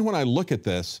know, Lynn, when I look at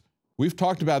this, we've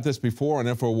talked about this before on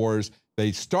InfoWars.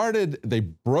 They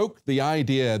broke the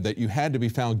idea that you had to be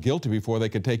found guilty before they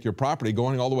could take your property,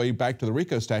 going all the way back to the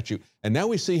RICO statute. And now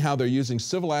we see how they're using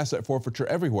civil asset forfeiture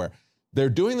everywhere. They're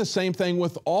doing the same thing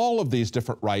with all of these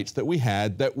different rights that we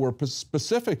had that were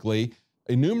specifically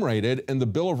enumerated in the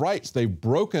Bill of Rights. They've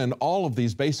broken all of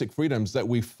these basic freedoms that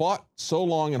we fought so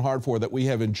long and hard for, that we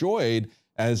have enjoyed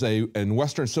in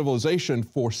Western civilization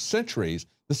for centuries.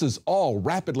 This is all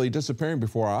rapidly disappearing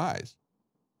before our eyes.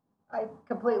 I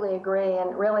completely agree,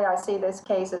 and really I see this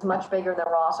case as much bigger than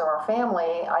Ross or our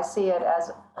family. I see it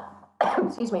as,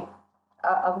 excuse me,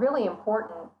 some really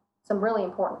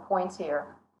important points here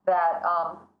that,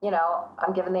 you know,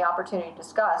 I'm given the opportunity to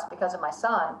discuss because of my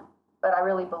son, but I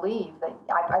really believe that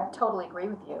I totally agree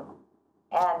with you.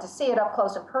 And to see it up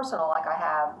close and personal like I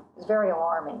have is very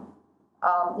alarming.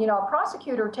 You know, a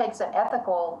prosecutor takes an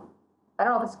ethical, I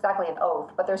don't know if it's exactly an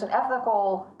oath, but there's an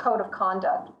ethical code of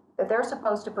conduct that they're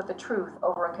supposed to put the truth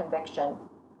over a conviction.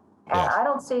 And yes. I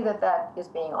don't see that that is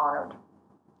being honored.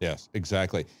 Yes,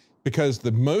 exactly. Because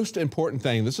the most important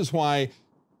thing, this is why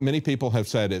many people have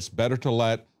said it's better to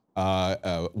let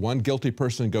one guilty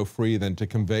person go free than to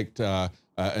convict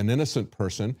an innocent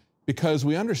person, because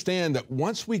we understand that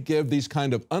once we give these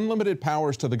kind of unlimited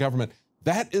powers to the government,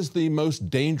 that is the most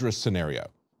dangerous scenario.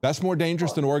 That's more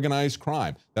dangerous than organized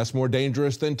crime. That's more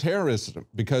dangerous than terrorism,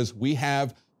 because we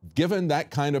have given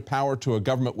that kind of power to a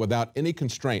government without any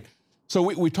constraint. So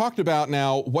we talked about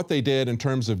now what they did in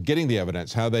terms of getting the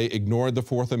evidence, how they ignored the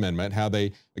Fourth Amendment, how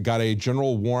they got a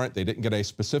general warrant. They didn't get a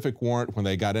specific warrant. When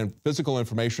they got in physical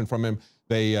information from him,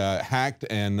 they hacked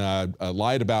and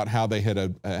lied about how they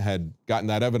had gotten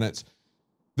that evidence.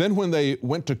 Then when they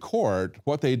went to court,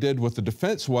 what they did with the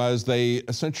defense was they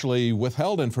essentially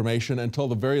withheld information until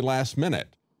the very last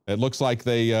minute. It looks like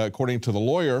they, according to the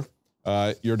lawyer,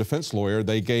 your defense lawyer,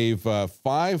 they gave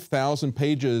 5,000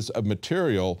 pages of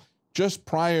material just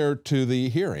prior to the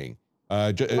hearing.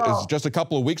 It's just a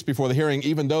couple of weeks before the hearing,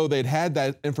 even though they'd had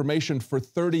that information for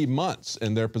 30 months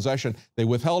in their possession. They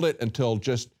withheld it until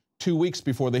just 2 weeks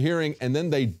before the hearing, and then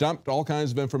they dumped all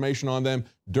kinds of information on them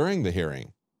during the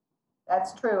hearing.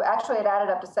 That's true. Actually, it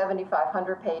added up to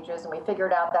 7,500 pages, and we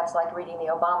figured out that's like reading the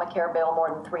Obamacare bill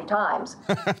more than 3 times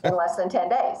in less than 10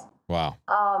 days. Wow.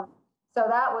 So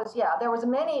that was, yeah, there was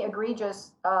many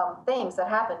egregious things that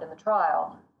happened in the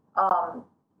trial.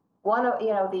 One of, you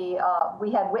know,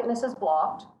 we had witnesses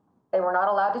blocked. They were not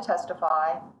allowed to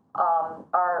testify.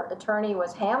 Our attorney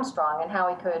was hamstrung in how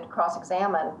he could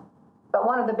cross-examine. But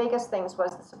one of the biggest things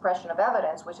was the suppression of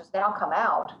evidence, which has now come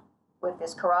out with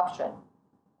this corruption.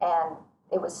 And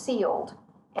it was sealed.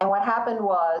 And what happened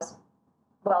was,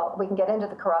 well, we can get into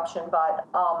the corruption, but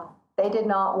they did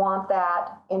not want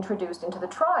that introduced into the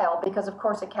trial because, of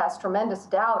course, it cast tremendous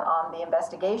doubt on the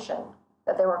investigation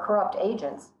that there were corrupt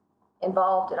agents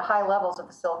involved at high levels of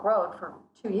the Silk Road for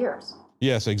 2 years.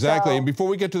 Yes, exactly. So, and before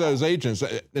we get to those agents,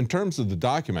 in terms of the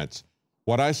documents,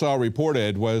 what I saw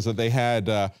reported was that they had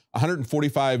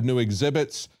 145 new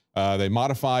exhibits. They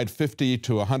modified 50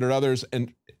 to 100 others.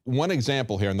 And one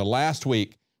example here, in the last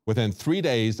week, within 3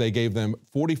 days, they gave them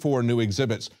 44 new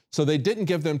exhibits. So they didn't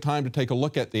give them time to take a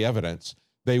look at the evidence.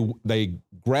 They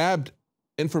grabbed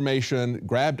information,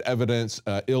 grabbed evidence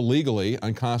illegally,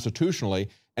 unconstitutionally,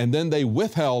 and then they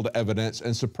withheld evidence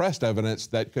and suppressed evidence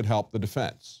that could help the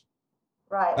defense.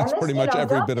 Right. That's pretty much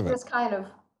every bit of it. This kind of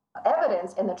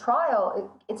evidence in the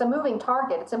trial, it's a moving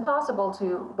target. It's impossible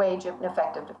to wage an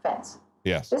effective defense.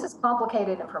 Yes. This is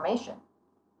complicated information.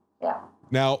 Yeah.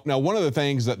 Now, one of the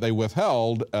things that they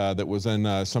withheld that was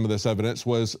in some of this evidence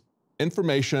was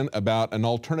information about an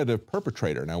alternative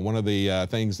perpetrator. Now, one of the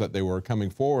things that they were coming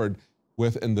forward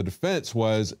with in the defense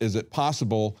was, is it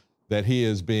possible that he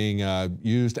is being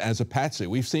used as a patsy?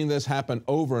 We've seen this happen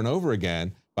over and over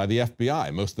again by the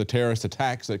FBI. Most of the terrorist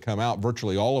attacks that come out,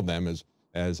 virtually all of them, as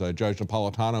Judge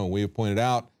Napolitano and we have pointed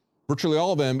out, virtually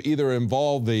all of them either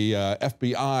involve the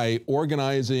FBI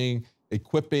organizing,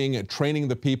 equipping, training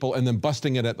the people, and then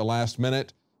busting it at the last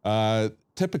minute.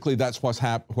 Typically, that's what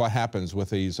happens with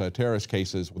these terrorist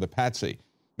cases with a patsy.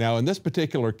 Now, in this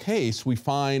particular case, we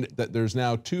find that there's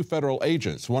now 2 federal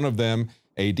agents. One of them,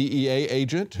 a DEA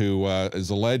agent who is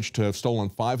alleged to have stolen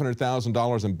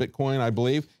 $500,000 in Bitcoin, I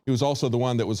believe. He was also the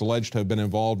one that was alleged to have been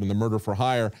involved in the murder for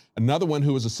hire. Another one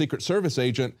who was a Secret Service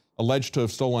agent alleged to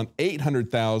have stolen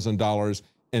 $800,000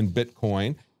 in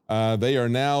Bitcoin. They are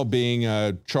now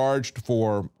being charged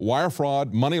for wire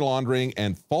fraud, money laundering,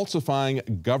 and falsifying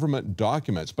government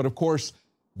documents. But of course,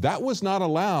 that was not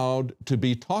allowed to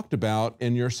be talked about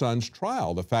in your son's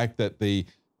trial. The fact that the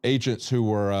agents who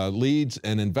were leads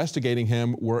and investigating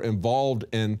him were involved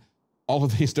in all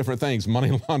of these different things,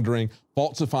 money laundering,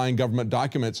 falsifying government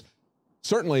documents.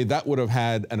 Certainly that would have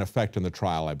had an effect in the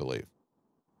trial, I believe.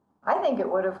 I think it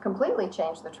would have completely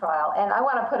changed the trial. And I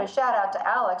want to put a shout out to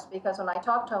Alex, because when I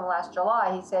talked to him last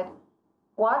July, he said,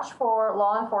 watch for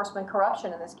law enforcement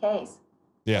corruption in this case.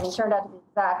 Yes. And he turned out to be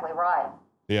exactly right.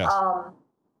 Yes.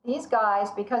 These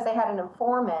guys, because they had an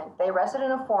informant, they arrested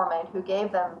an informant who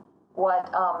gave them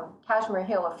what Kashmir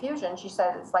Hill of Fusion, she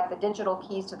said it's like the digital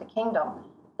keys to the kingdom.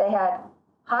 They had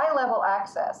high-level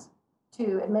access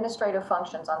to administrative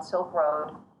functions on Silk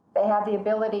Road. They had the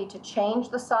ability to change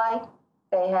the site.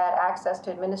 They had access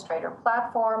to administrator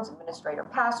platforms, administrator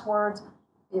passwords,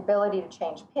 the ability to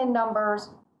change PIN numbers,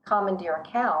 commandeer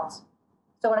accounts.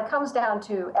 So when it comes down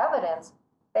to evidence,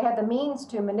 they had the means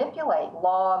to manipulate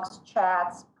logs,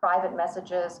 chats, private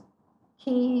messages,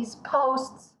 keys,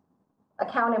 posts,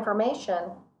 account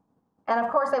information. And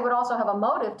of course, they would also have a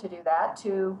motive to do that,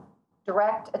 to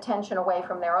direct attention away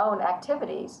from their own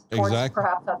activities towards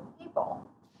perhaps other people.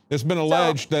 It's been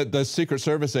alleged that the Secret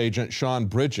Service agent, Sean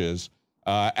Bridges,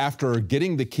 after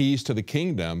getting the keys to the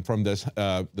kingdom from this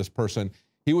person,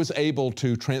 he was able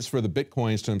to transfer the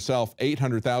Bitcoins to himself,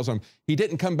 800,000. He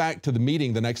didn't come back to the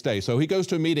meeting the next day. So he goes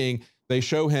to a meeting, they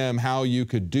show him how you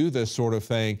could do this sort of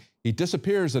thing. He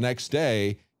disappears the next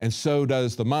day, and so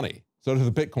does the money, so do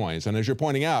the Bitcoins. And as you're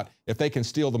pointing out, if they can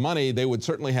steal the money, they would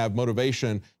certainly have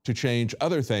motivation to change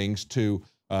other things to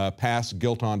pass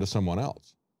guilt on to someone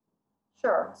else.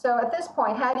 Sure. So at this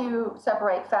point, how do you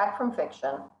separate fact from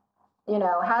fiction? You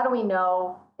know, how do we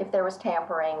know if there was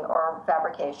tampering or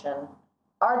fabrication?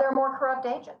 Are there more corrupt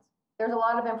agents? There's a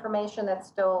lot of information that's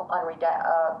still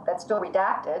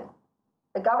redacted.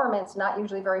 The government's not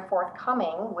usually very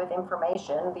forthcoming with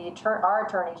information. Our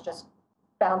attorneys just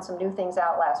found some new things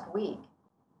out last week.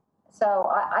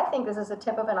 So I think this is a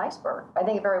tip of an iceberg. I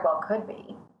think it very well could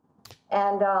be.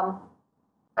 And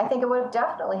I think it would have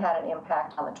definitely had an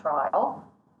impact on the trial.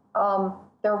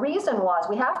 The reason was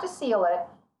we have to seal it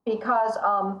because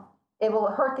it will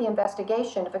hurt the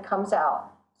investigation if it comes out.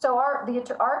 So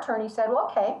our attorney said, well,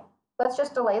 okay, let's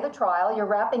just delay the trial. You're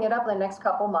wrapping it up in the next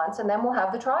couple months, and then we'll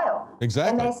have the trial.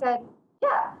 Exactly. And they said,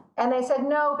 yeah. And they said,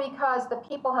 no, because the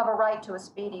people have a right to a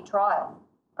speedy trial.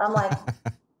 I'm like,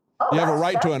 oh, you have a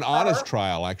right to an honest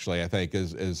trial, actually, I think,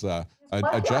 is a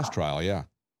just trial. Yeah.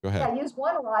 Go ahead. Yeah, use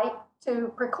one right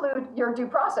to preclude your due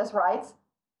process rights.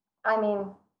 I mean.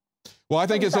 Well, I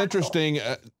think it's interesting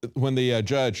when the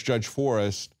Judge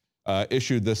Forrest,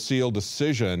 issued this sealed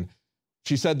decision.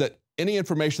 She said that any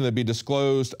information that be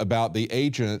disclosed about the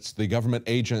agents, the government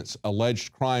agents'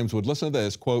 alleged crimes would, listen to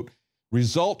this, quote,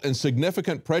 result in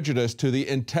significant prejudice to the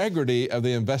integrity of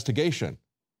the investigation.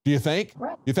 Do you think?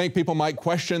 Right. You think people might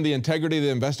question the integrity of the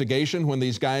investigation when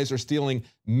these guys are stealing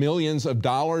millions of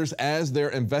dollars as they're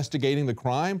investigating the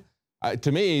crime?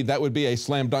 To me, that would be a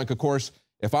slam dunk. Of course,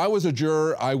 if I was a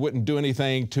juror, I wouldn't do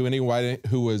anything to anyone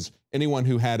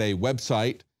who had a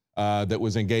website that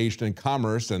was engaged in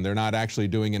commerce and they're not actually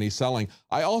doing any selling.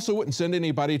 I also wouldn't send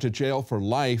anybody to jail for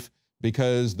life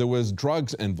because there was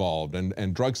drugs involved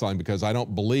and drug selling, because I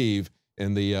don't believe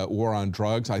in the war on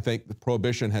drugs. I think the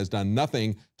prohibition has done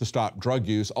nothing to stop drug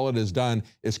use. All it has done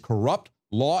is corrupt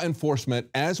law enforcement,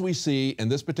 as we see in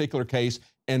this particular case,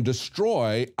 and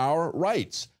destroy our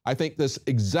rights. I think this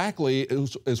exactly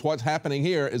is what's happening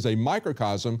here, is a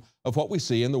microcosm of what we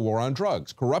see in the war on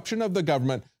drugs. Corruption of the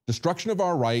government, destruction of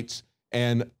our rights,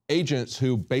 and agents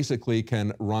who basically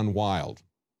can run wild.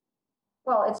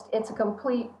 Well, it's a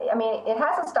complete, I mean, it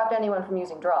hasn't stopped anyone from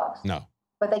using drugs. No.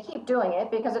 But they keep doing it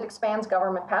because it expands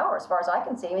government power, as far as I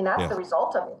can see. I mean, that's the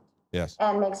result of it. Yes.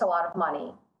 And makes a lot of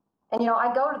money. And, you know,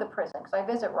 I go to the prison because I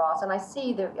visit Ross, and I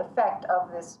see the effect of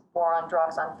this war on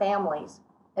drugs on families.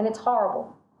 And it's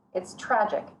horrible. It's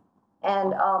tragic.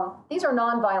 And these are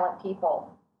nonviolent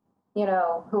people, you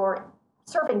know, who are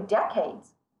serving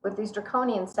decades with these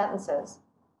draconian sentences.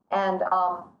 And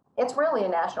it's really a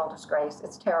national disgrace.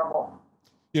 It's terrible.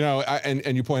 You know,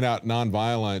 and you point out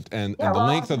nonviolent and the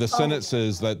length of the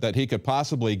sentences that he could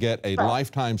possibly get a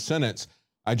lifetime sentence.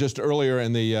 I just earlier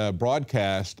in the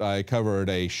broadcast, I covered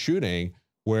a shooting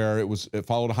where it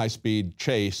followed a high-speed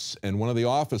chase, and one of the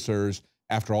officers,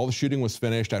 after all the shooting was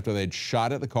finished, after they'd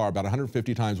shot at the car about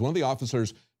 150 times, one of the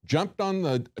officers jumped on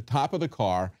the top of the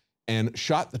car and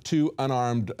shot the two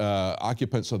unarmed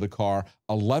occupants of the car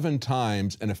 11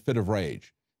 times in a fit of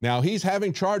rage. Now, he's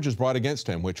having charges brought against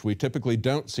him, which we typically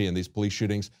don't see in these police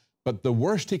shootings, but the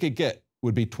worst he could get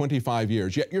would be 25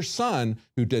 years. Yet your son,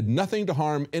 who did nothing to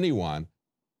harm anyone,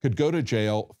 could go to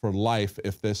jail for life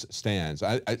if this stands.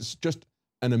 It's just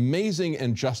an amazing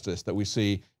injustice that we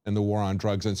see in the war on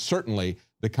drugs, and certainly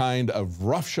the kind of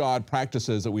roughshod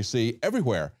practices that we see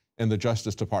everywhere in the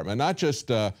Justice Department. Not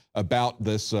just about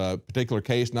this particular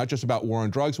case, not just about war on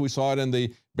drugs. We saw it in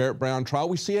the Barrett Brown trial.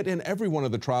 We see it in every one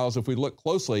of the trials if we look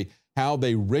closely, how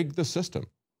they rig the system.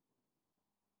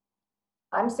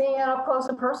 I'm seeing it up close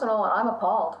and personal, and I'm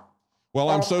appalled. Well,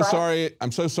 I'm so sorry.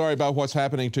 I'm so sorry about what's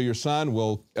happening to your son.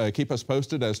 We'll keep us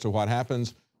posted as to what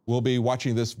happens. We'll be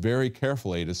watching this very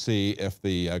carefully to see if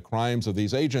the crimes of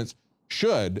these agents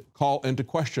should call into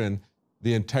question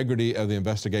the integrity of the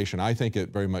investigation. I think it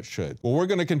very much should. Well, we're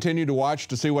going to continue to watch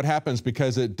to see what happens,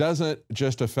 because it doesn't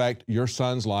just affect your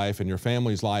son's life and your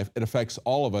family's life. It affects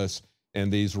all of us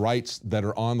and these rights that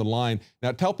are on the line.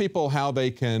 Now, tell people how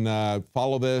they can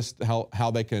follow this,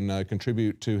 how they can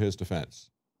contribute to his defense.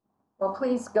 Well,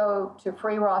 please go to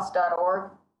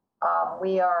freeross.org.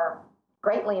 We are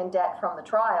greatly in debt from the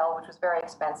trial, which was very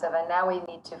expensive, and now we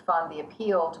need to fund the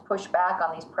appeal to push back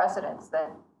on these precedents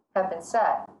that have been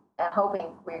set, and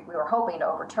we were hoping to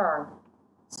overturn.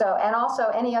 So, and also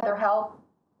any other help,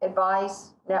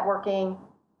 advice, networking,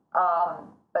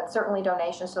 but certainly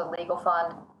donations to the legal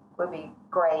fund would be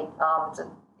great.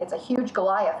 It's a huge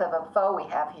Goliath of a foe we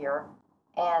have here,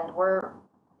 and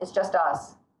it's just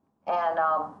us. And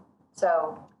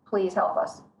so please help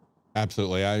us.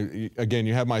 Absolutely. Again,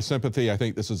 you have my sympathy. I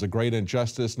think this is a great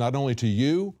injustice, not only to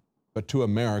you, but to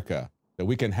America, that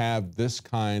we can have this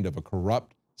kind of a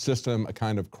corrupt system, a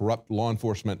kind of corrupt law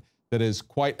enforcement that is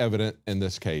quite evident in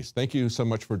this case. Thank you so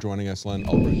much for joining us, Lynn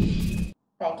Ulrich.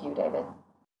 Thank you, David.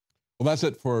 Well, that's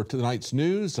it for tonight's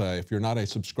news. If you're not a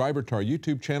subscriber to our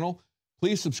YouTube channel,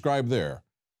 please subscribe there.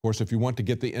 Of course, if you want to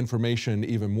get the information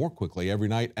even more quickly every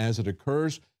night as it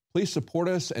occurs, please support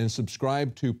us and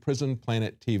subscribe to Prison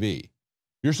Planet TV.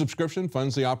 Your subscription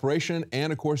funds the operation,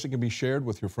 and of course, it can be shared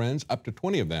with your friends. Up to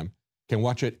 20 of them can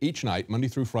watch it each night, Monday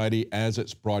through Friday, as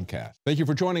it's broadcast. Thank you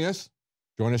for joining us.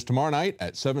 Join us tomorrow night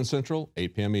at 7 Central,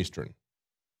 8 p.m. Eastern.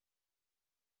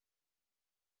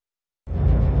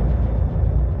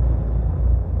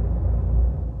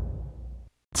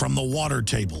 From the water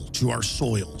table to our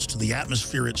soils to the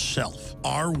atmosphere itself,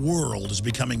 our world is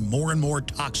becoming more and more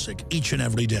toxic each and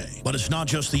every day. But it's not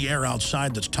just the air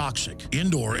outside that's toxic.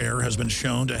 Indoor air has been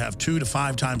shown to have 2 to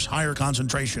 5 times higher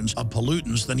concentrations of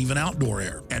pollutants than even outdoor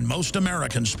air. And most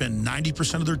Americans spend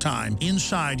 90% of their time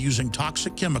inside using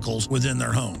toxic chemicals within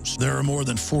their homes. There are more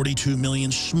than 42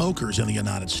 million smokers in the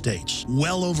United States.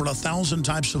 Well over 1,000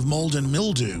 types of mold and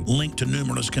mildew linked to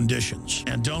numerous conditions.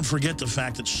 And don't forget the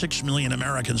fact that 6 million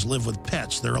Americans live with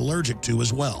pets they're allergic to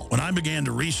as well. When I began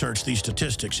to research these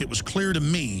statistics, it was clear to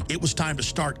me it was time to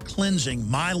start cleansing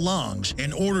my lungs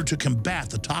in order to combat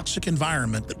the toxic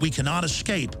environment that we cannot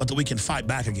escape, but that we can fight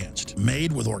back against.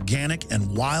 Made with organic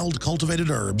and wild cultivated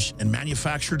herbs and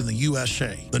manufactured in the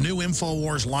USA, the new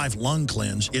INFOWARS Life Lung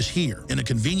Cleanse is here in a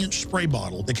convenient spray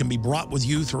bottle that can be brought with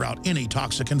you throughout any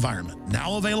toxic environment.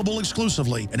 Now available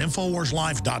exclusively at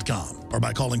InfoWarsLife.com or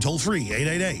by calling toll-free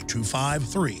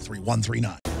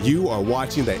 888-253-3139. You are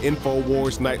watching the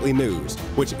InfoWars Nightly News,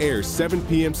 which airs 7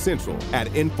 p.m. Central at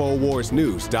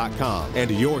InfoWarsNews.com.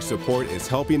 And your support is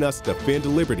helping us defend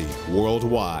liberty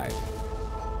worldwide.